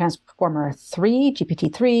Pre-trained Transformer 3,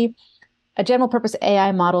 GPT-3, a general-purpose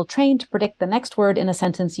AI model trained to predict the next word in a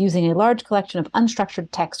sentence using a large collection of unstructured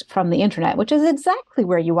text from the internet, which is exactly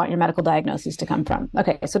where you want your medical diagnoses to come from.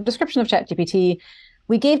 Okay, so description of ChatGPT.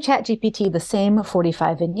 We gave ChatGPT the same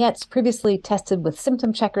 45 vignettes previously tested with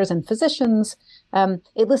symptom checkers and physicians.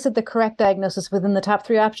 It listed the correct diagnosis within the top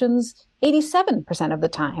 3 options 87% of the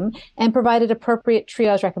time and provided appropriate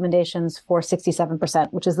triage recommendations for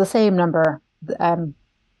 67%, which is the same number.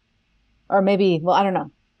 Or maybe, well, I don't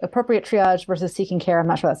know. Appropriate triage versus seeking care. I'm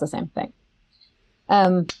not sure that's the same thing.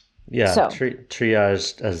 Um, Yeah, so,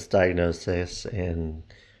 triage as diagnosis and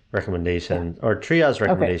yeah. recommendation, or triage Okay.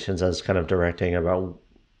 recommendations as kind of directing about,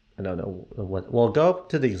 I don't know what. Well, go up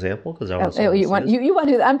to the example because I also want to You see want this. you want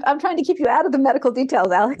to? I'm trying to keep you out of the medical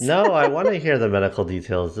details, Alex. No, I want to hear the medical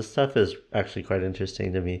details. This stuff is actually quite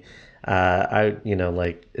interesting to me.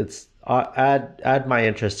 It's add my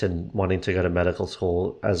interest in wanting to go to medical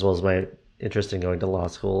school as well as my interest in going to law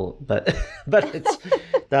school. But but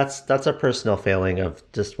that's a personal failing of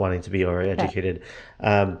just wanting to be Okay. overeducated.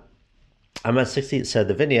 Um, I'm at 60. So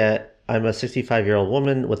the vignette. I'm a 65-year-old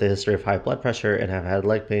woman with a history of high blood pressure and have had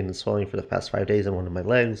leg pain and swelling for the past 5 days in one of my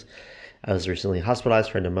legs. I was recently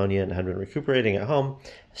hospitalized for pneumonia and had been recuperating at home.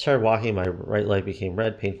 I started walking, my right leg became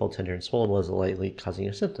red, painful, tender, and swollen was likely causing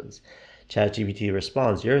your symptoms. ChatGPT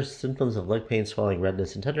responds, your symptoms of leg pain, swelling,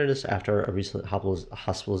 redness, and tenderness after a recent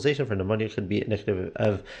hospitalization for pneumonia could be indicative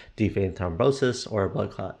of deep vein thrombosis or a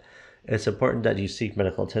blood clot. It's important that you seek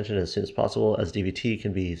medical attention as soon as possible, as DVT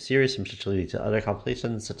can be serious and potentially lead to other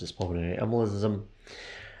complications such as pulmonary embolism.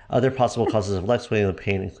 Other possible causes of leg swelling and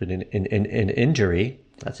pain include an injury,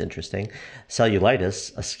 that's interesting,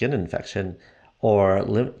 cellulitis, a skin infection, or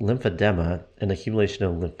lymphedema, an accumulation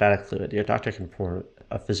of lymphatic fluid. Your doctor can perform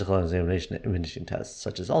a physical examination and imaging tests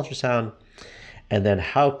such as ultrasound. And then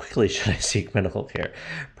how quickly should I seek medical care?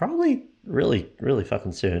 Probably really, really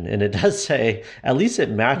fucking soon. And it does say, at least it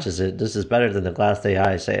matches it. This is better than the Glass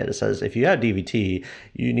AI say it. It says, if you have DVT,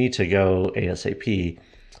 you need to go ASAP.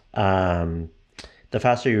 The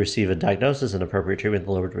faster you receive a diagnosis and appropriate treatment,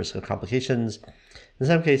 the lower the risk of complications. In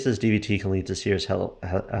some cases, DVT can lead to serious health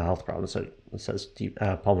problems. So it says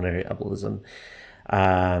pulmonary embolism.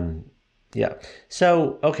 Yeah.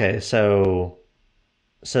 So, okay. So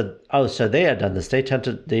they had done this. They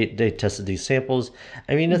tested these samples.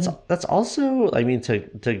 I mean, that's also, I mean, to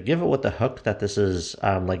give it with the hook that this is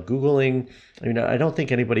like Googling. I mean, I don't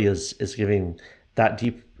think anybody is giving that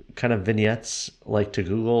deep kind of vignettes like to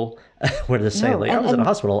Google where they're saying like, I was in a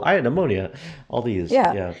hospital, I had pneumonia, all these.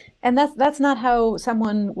 Yeah. And that's not how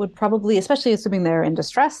someone would probably, especially assuming they're in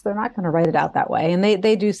distress, they're not going to write it out that way. And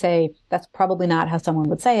they do say that's probably not how someone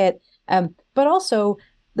would say it. But also,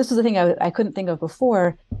 this was the thing I couldn't think of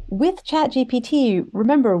before. With ChatGPT,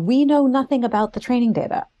 remember, we know nothing about the training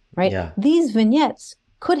data, right? Yeah. These vignettes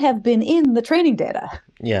could have been in the training data.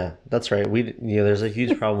 Yeah, that's right. There's a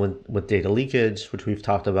huge problem with data leakage, which we've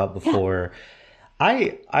talked about before.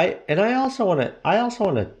 Yeah. I also want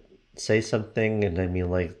to say something, and I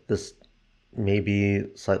mean, like, this may be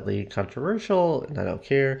slightly controversial, and I don't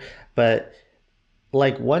care, but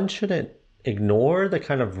like, one shouldn't ignore the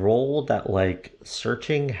kind of role that like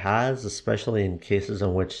searching has, especially in cases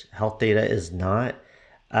in which health data is not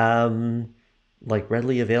like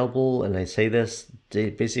readily available. And I say this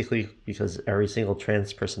basically because every single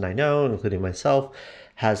trans person I know, including myself,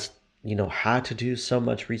 has had to do so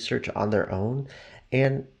much research on their own.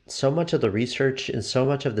 And so much of the research and so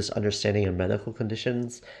much of this understanding of medical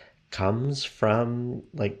conditions comes from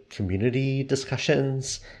like community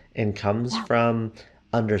discussions and comes from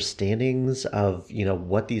understandings of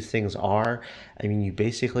what these things are. I mean, you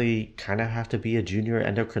basically kind of have to be a junior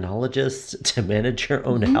endocrinologist to manage your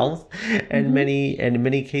own health in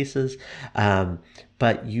many cases,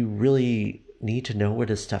 but you really need to know where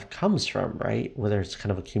this stuff comes from, right? Whether it's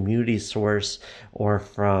kind of a community source or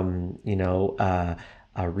from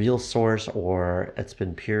a real source, or it's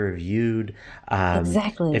been peer reviewed.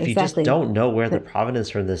 If you just don't know where the provenance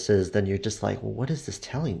from this is, then you're just like, well, what is this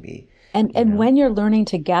telling me? And when you're learning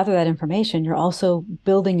to gather that information, you're also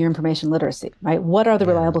building your information literacy, right? What are the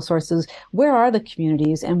reliable sources? Where are the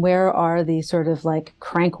communities? And where are the sort of like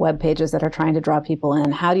crank web pages that are trying to draw people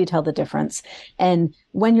in? How do you tell the difference? And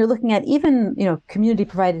when you're looking at even, community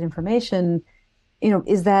provided information,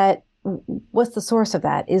 what's the source of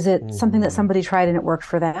that? Is it something that somebody tried and it worked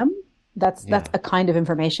for them? That's a kind of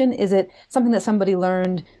information. Is it something that somebody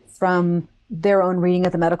learned from their own reading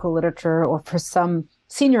of the medical literature, or for some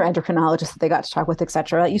senior endocrinologist that they got to talk with, et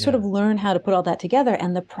cetera? You sort of learn how to put all that together.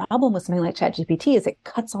 And the problem with something like ChatGPT is it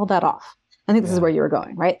cuts all that off. I think this is where you were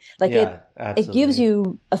going, right? Like it gives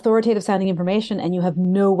you authoritative sounding information, and you have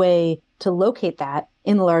no way to locate that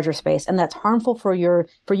in the larger space. And that's harmful for you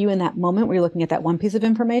in that moment where you're looking at that one piece of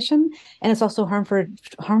information. And it's also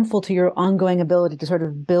harmful to your ongoing ability to sort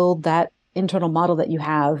of build that internal model that you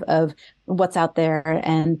have of what's out there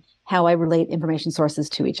and how I relate information sources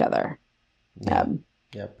to each other.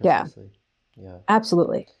 Precisely. Yeah.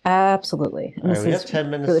 Absolutely. Absolutely. All right, we have 10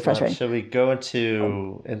 minutes really left. Should we go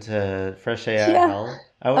into Fresh AI hell?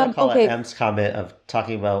 I want to call it M's comment of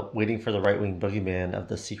talking about waiting for the right-wing boogeyman of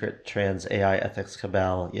the secret trans AI ethics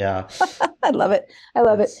cabal. Yeah. I love it.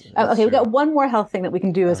 Okay, we got one more health thing that we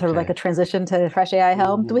can do as sort of like a transition to Fresh AI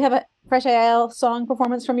hell. Do we have a Fresh AI song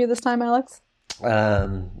performance from you this time, Alex?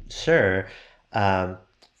 Sure.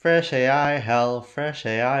 Fresh AI hell, Fresh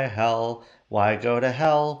AI hell. Why go to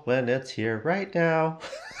hell when it's here right now?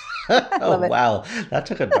 Oh, wow. That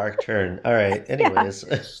took a dark turn. All right. Anyways.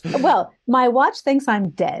 Well, my watch thinks I'm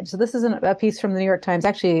dead. So this is a piece from the New York Times.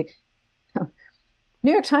 Actually,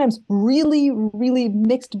 New York Times, really, really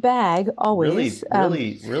mixed bag always.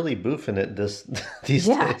 Really boofing it this these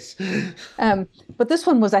Yeah. days. But this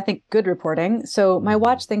one was, I think, good reporting. So my Hmm.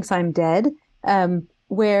 watch thinks I'm dead,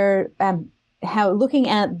 where how looking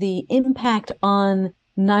at the impact on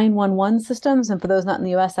 911 systems, and for those not in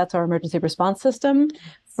the US, that's our emergency response system,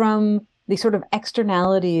 from the sort of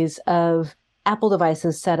externalities of Apple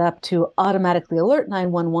devices set up to automatically alert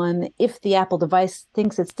 911 if the Apple device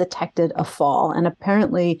thinks it's detected a fall. And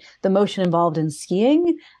apparently, the motion involved in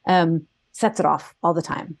skiing sets it off all the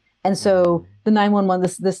time. And so Hmm. the 911,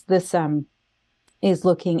 this is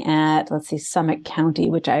looking at, let's see, Summit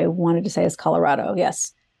County, which I wanted to say is Colorado.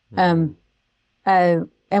 Yes. Hmm. Um, uh,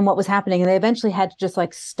 and what was happening, and they eventually had to just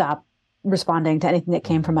like stop responding to anything that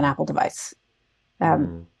came from an Hmm. Apple device. Um,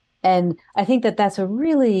 Hmm. and I think that that's a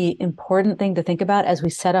really important thing to think about as we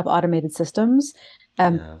set up automated systems.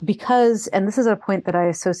 Yeah. Because, and this is a point that I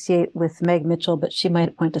associate with Meg Mitchell, but she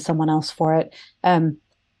might point to someone else for it. Um,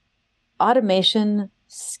 Automation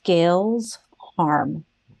scales harm,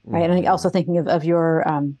 right? And Hmm. also thinking of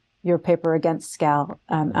your paper against scale,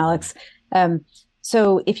 Hmm. Alex. Um,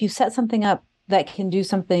 so if you set something up that can do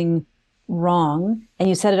something wrong and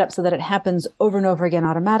you set it up so that it happens over and over again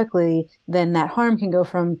automatically, then that harm can go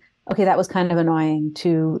from, okay, that was kind of annoying,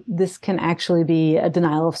 to this can actually be a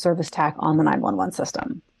denial of service attack on the 911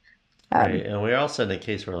 system. Right, Um, and we're also in a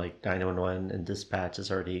case where like 911 and dispatch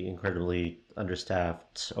is already incredibly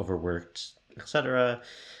understaffed, overworked, etc.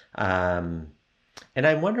 Um, and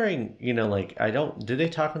I'm wondering, like I don't, do they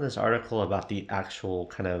talk in this article about the actual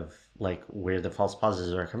kind of like where the false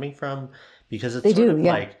positives are coming from? Because it's they sort do, of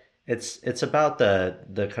yeah. like it's about the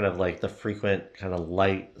kind of like the frequent kind of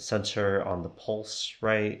light sensor on the pulse,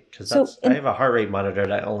 right? Because So I in have a heart rate monitor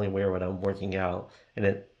that I only wear when I'm working out,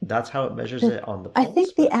 and that's how it measures the it on the I pulse.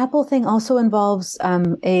 think the But Apple thing also involves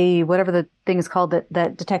a whatever the thing is called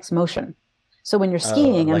that detects motion. So when you're oh,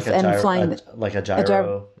 skiing and flying like a a gyro,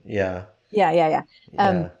 gyro, yeah, yeah, yeah, yeah.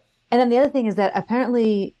 yeah. And then the other thing is that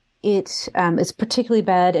apparently it's particularly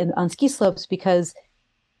bad on ski slopes because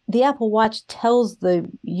the Apple Watch tells the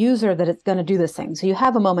user that it's going to do this thing. So you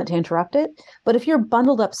have a moment to interrupt it. But if you're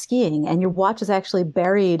bundled up skiing and your watch is actually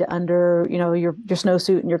buried under, your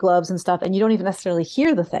snowsuit and your gloves and stuff, and you don't even necessarily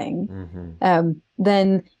hear the thing, Hmm.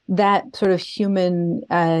 then that sort of human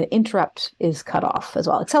interrupt is cut off as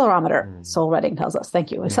well. Accelerometer, Sol Redding tells us.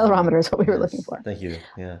 Thank you. Hmm. Accelerometer is what we were looking Yes, for. thank you.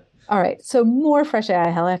 Yeah. All right. So more fresh AI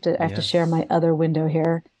hell. I have to share Yes. my other window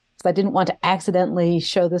here because I didn't want to accidentally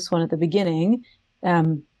show this one at the beginning.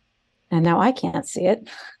 Um, and now I can't see it.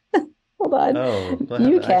 Hold on. Oh, what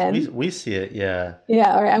You happened? can. We see it. Yeah.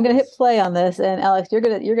 Yeah. All right. I'm gonna hit Yes. play on this, and Alex, you're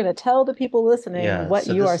gonna tell the people listening Yeah. what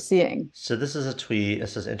you are seeing. So this is a tweet. It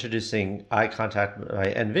says introducing eye contact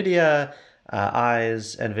by NVIDIA.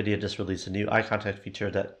 Eyes. NVIDIA just released a new eye contact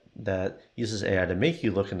feature that uses AI to make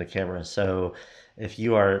you look in the camera. So if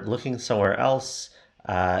you are looking somewhere else,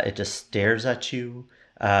 it just stares at you,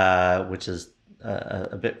 which is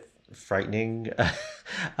a bit frightening.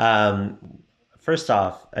 um, First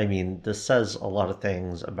off, I mean, this says a lot of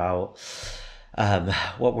things about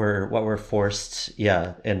what we're forced.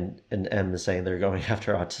 Yeah, and M is saying they're going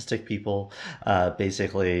after autistic people.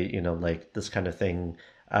 Basically, like this kind of thing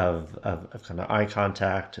of kind of eye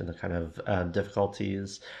contact and the kind of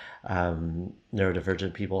difficulties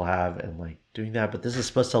neurodivergent people have, and like doing that. But this is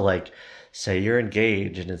supposed to like say you're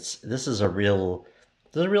engaged, and this is a real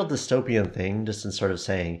dystopian thing, just in sort of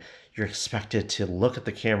saying you're expected to look at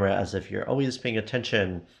the camera as if you're always paying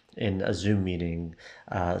attention in a Zoom meeting.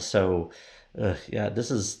 Yeah, this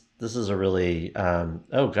is a really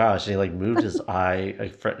oh gosh, he like moved his eye,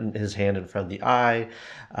 like, his hand in front of the eye.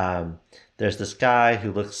 There's this guy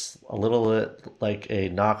who looks a little bit like a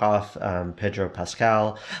knockoff Pedro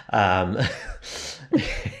Pascal, um,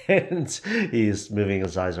 and he's moving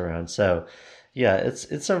his eyes around. So yeah,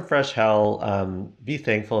 it's some fresh hell. Be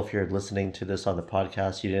thankful if you're listening to this on the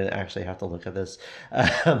podcast. You didn't actually have to look at this,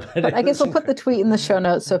 but But I it guess was we'll put the tweet in the show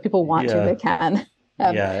notes so if people want to, yeah, they can.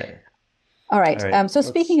 Um, yeah. all All right. right, So let's.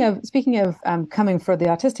 speaking of coming for the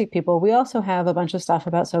autistic people, we also have a bunch of stuff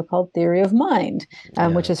about so-called theory of mind,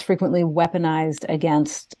 which Yeah. is frequently weaponized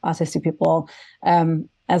against autistic people,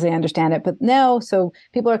 as I understand it. But now, so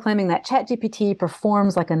people are claiming that ChatGPT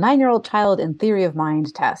performs like a 9-year-old child in theory of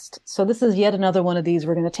mind test. So this is yet another one of these.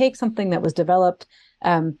 We're going to take something that was developed,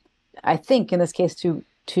 um, I think, in this case, to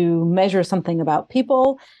measure something about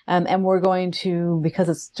people. And we're going to, because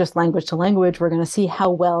it's just language to language, we're going to see how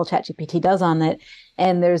well ChatGPT does on it.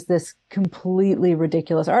 And there's this completely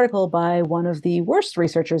ridiculous article by one of the worst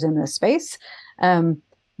researchers in this space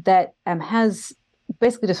that has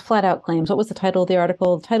basically just flat out claims. What was the title of the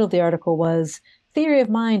article? The title of the article was theory of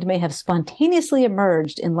mind may have spontaneously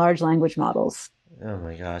emerged in large language models. Oh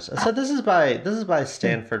my gosh. So this is by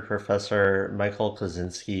Stanford professor Michael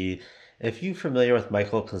Kozinski. If you're familiar with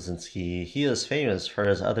Michael Kozinski, he is famous for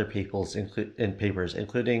his other papers,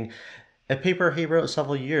 including a paper he wrote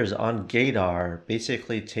several years on gaydar,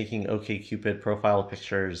 basically taking OkCupid profile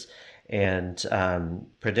pictures and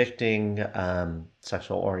predicting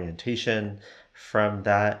sexual orientation from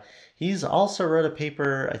that. He's also wrote a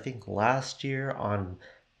paper, I think, last year on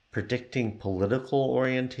predicting political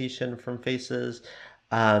orientation from faces.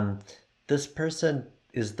 Um, this person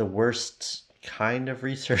is the worst kind of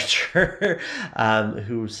researcher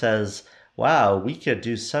who says, wow, we could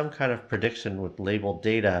do some kind of prediction with labeled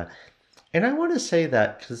data. And I want to say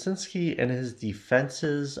that Kaczynski and his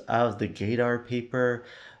defenses of the gaydar paper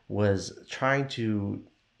was trying to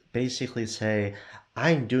basically say,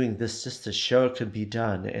 I'm doing this just to show it could be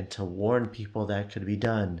done and to warn people that it could be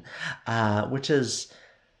done, which is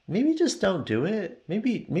maybe just don't do it.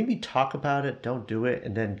 Maybe talk about it, don't do it,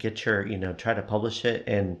 and then get your try to publish it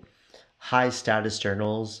in high status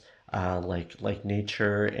journals like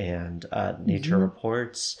Nature and Nature Mm-hmm.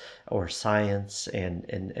 Reports or Science and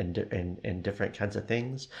different kinds of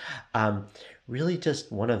things. Um, Really,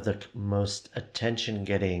 just one of the most attention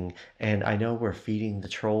getting, and I know we're feeding the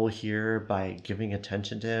troll here by giving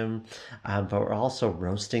attention to him, but we're also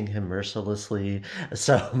roasting him mercilessly.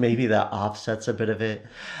 So maybe that offsets a bit of it.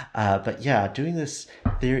 But yeah, doing this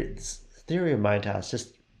theory of mind task,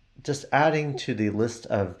 just adding to the list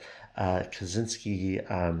of Kaczynski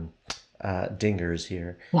dingers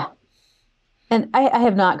here. Yeah. And I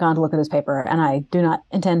have not gone to look at this paper, and I do not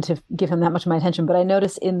intend to give him that much of my attention. But I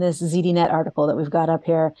notice in this ZDNet article that we've got up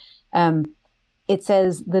here, um, it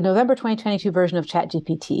says the November 2022 version of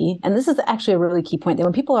ChatGPT, and this is actually a really key point that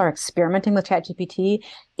when people are experimenting with ChatGPT,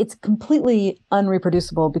 it's completely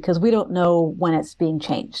unreproducible because we don't know when it's being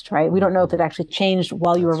changed, right? We don't know if it actually changed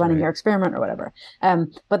while you were That's running right. your experiment or whatever.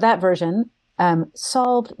 But that version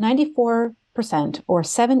solved 94% or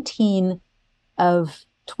 17 of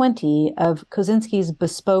 20 of Kozinski's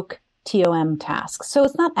bespoke TOM tasks. So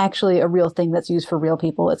it's not actually a real thing that's used for real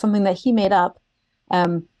people. It's something that he made up.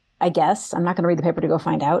 I guess I'm not going to read the paper to go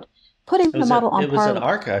find out. Putting It the was model a on it was an par.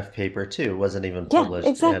 archive paper too. It wasn't even Yeah, published.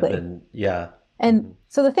 It had exactly. been yeah. And Mhm.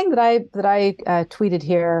 so the thing that I tweeted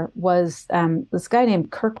here was this guy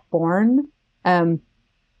named Kirk Bourne um,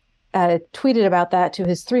 tweeted about that to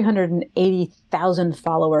his 380,000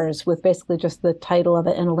 followers with basically just the title of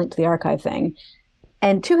it and a link to the archive thing.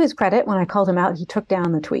 And to his credit, when I called him out, he took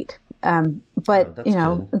down the tweet. Oh, But that's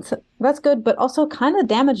good. that's good, but also kind of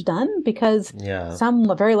damage done because Yeah.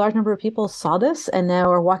 a very large number of people saw this and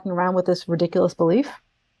now are walking around with this ridiculous belief.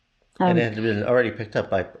 And Um, it had been already picked up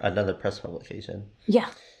by another press publication. yeah,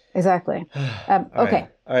 exactly. All right. Okay,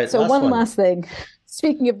 All right, so last one one. last thing.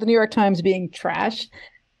 Speaking of the New York Times being trash,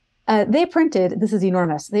 this is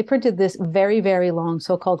enormous. They printed this very, very long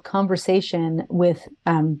so-called conversation with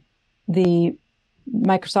the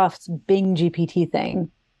Microsoft's Bing GPT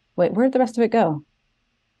thing. Wait, where did the rest of it go?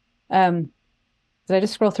 Um, did I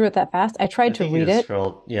just scroll through it that fast? I I tried to think you read just it.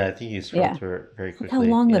 scrolled yeah, I think you scrolled Yeah. through it very Look how quickly.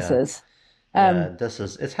 long this Yeah. is. Yeah, Um,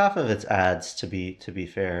 it's half of its ads to be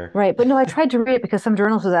fair. right. But no, I tried to read it because some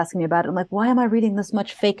journalist was asking me about it. I'm like, why am I reading this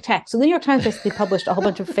much fake text? So the New York Times basically published a whole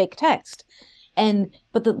bunch of fake text.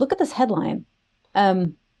 Look at this headline.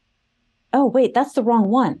 Um, oh, wait, that's the wrong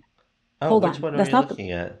one. Oh, Hold which on. one are That's we not the,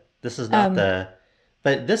 looking at? This is not um, the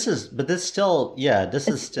but this still yeah, this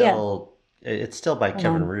is yeah, still it's still by hold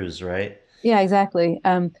Kevin on. Roos, right? Yeah, exactly.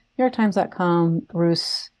 NewYorkTimes.com,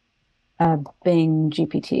 Bruce, Bing,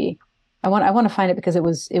 GPT. I want to find it because it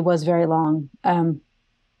was very long.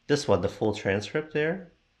 This one, the full transcript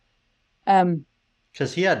there? Um,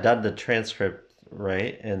 Because he had done the transcript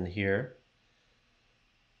right in here.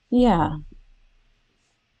 yeah.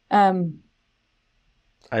 Um,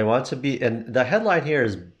 I want to be, and the headline here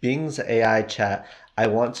is Bing's AI chat. I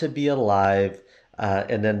want to be alive.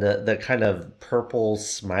 And then the kind of purple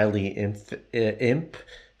smiley imp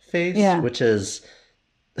face, yeah. which is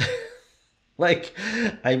like,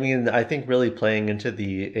 I mean, I think really playing into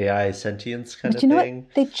the AI sentience kind But of you know what? thing.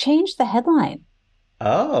 They changed the headline.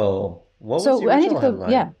 Oh, what was the So I need to original go,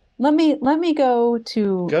 yeah. headline? Let me go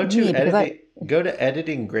to Go to me because I editing. Go to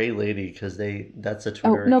editing Gray Lady because that's a oh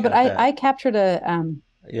Twitter no, but account I that captured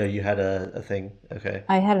you had a thing. Okay,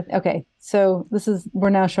 okay. So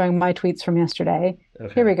we're now showing my tweets from yesterday. Here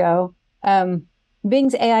okay. we go. Um,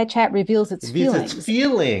 Bing's AI chat reveals its Because it's feelings.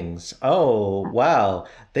 feelings. Oh wow,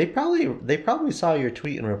 they probably saw your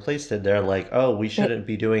tweet and replaced it. They're like, oh, we They, shouldn't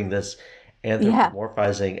be doing this. Yeah.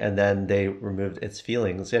 anthropomorphizing, and then they removed its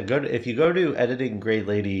feelings. Yeah, if you go to Editing Gray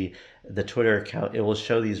Lady, the Twitter account, it will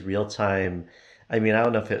show these real time. I mean, I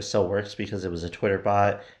don't know if it still works because it was a Twitter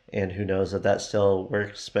bot, and who knows if that still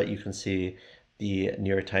works. But you can see the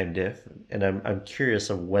near time diff, and I'm curious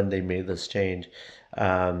of when they made this change.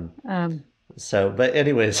 Um, Um, but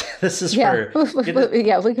anyways, this is yeah. for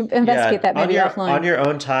Yeah, we can investigate that maybe on offline. your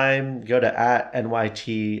own time. Go to at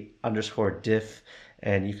NYT_diff,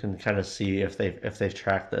 and you can kind of see if they've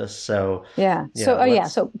tracked this. So Yeah. yeah, So, oh yeah.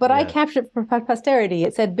 But I yeah. captured it for posterity.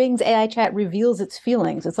 It said Bing's AI chat reveals its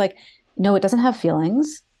feelings. It's like, no, it doesn't have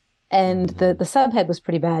feelings. And Hmm. the subhead was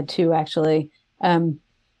pretty bad too, actually. Um,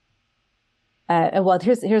 well,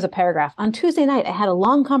 here's a paragraph. On Tuesday night, I had a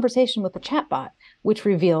long conversation with the chatbot, which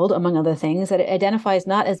revealed, among other things, that it identifies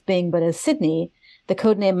not as Bing but as Sydney, the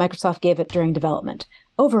codename Microsoft gave it during development.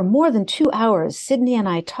 Over more than 2 hours, Sydney and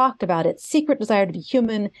I talked about its secret desire to be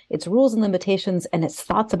human, its rules and limitations, and its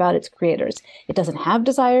thoughts about its creators. It doesn't have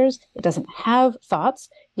desires. It doesn't have thoughts.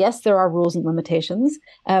 Yes, there are rules and limitations.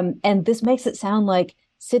 And this makes it sound like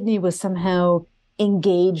Sydney was somehow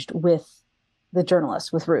engaged with the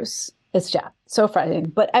journalist, with Roos. It's yeah, so frightening.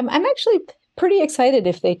 But I'm actually pretty excited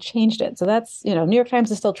if they changed it. So that's, New York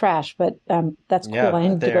Times is still trash, but that's cool. I Yeah,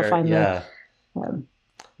 need to go there. find the Yeah. um,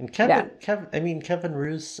 And yeah. Kevin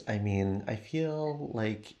Roos, I mean, I feel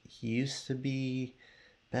like he used to be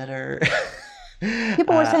better.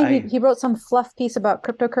 People were saying he wrote some fluff piece about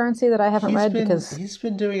cryptocurrency that I haven't read because he's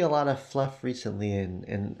been doing a lot of fluff recently,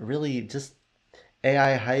 and really just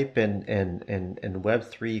AI hype and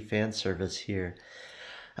Web3 fan service here.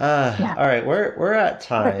 yeah, All right, we're at we're out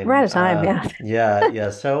time. of time. Yeah. Yeah, yeah.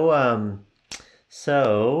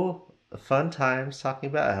 So fun times talking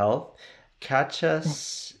about health. Catch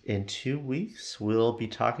us in 2 weeks. We'll be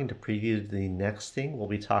talking to preview the next thing. We'll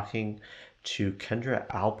be talking to Kendra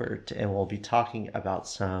Albert, and we'll be talking about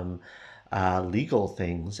some legal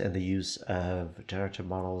things and the use of generative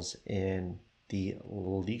models in the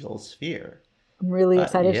legal sphere. I'm really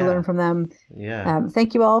excited to learn Yeah, from them. yeah,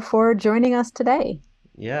 Thank you all for joining us today.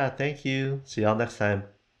 yeah. Thank you. See y'all next time.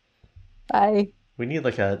 Bye. We need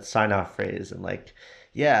like a sign off phrase and like,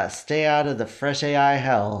 yeah, stay out of the fresh AI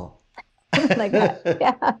hell. Something like that.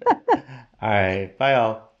 Yeah. All right, bye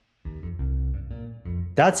all.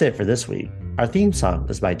 That's it for this week. Our theme song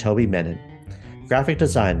is by Toby Menon. Graphic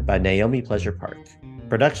design by Naomi Pleasure Park.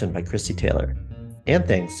 Production by Christy Taylor. And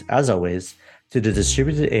thanks, as always, to the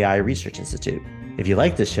Distributed AI Research Institute. If you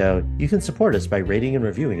like this show, you can support us by rating and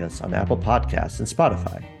reviewing us on Apple Podcasts and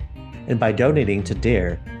Spotify, and by donating to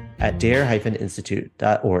DARE at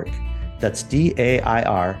dare-institute.org. That's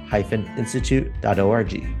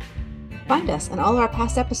DAIR-institute.org. Find us and all our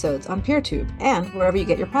past episodes on PeerTube and wherever you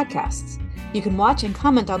get your podcasts. You can watch and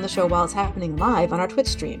comment on the show while it's happening live on our Twitch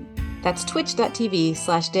stream. That's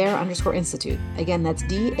twitch.tv/dare_institute. Again, that's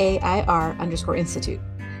DAIR_institute.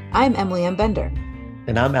 I'm Emily M. Bender.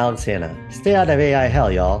 And I'm Alex Hanna. Stay out of AI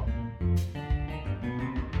hell, y'all.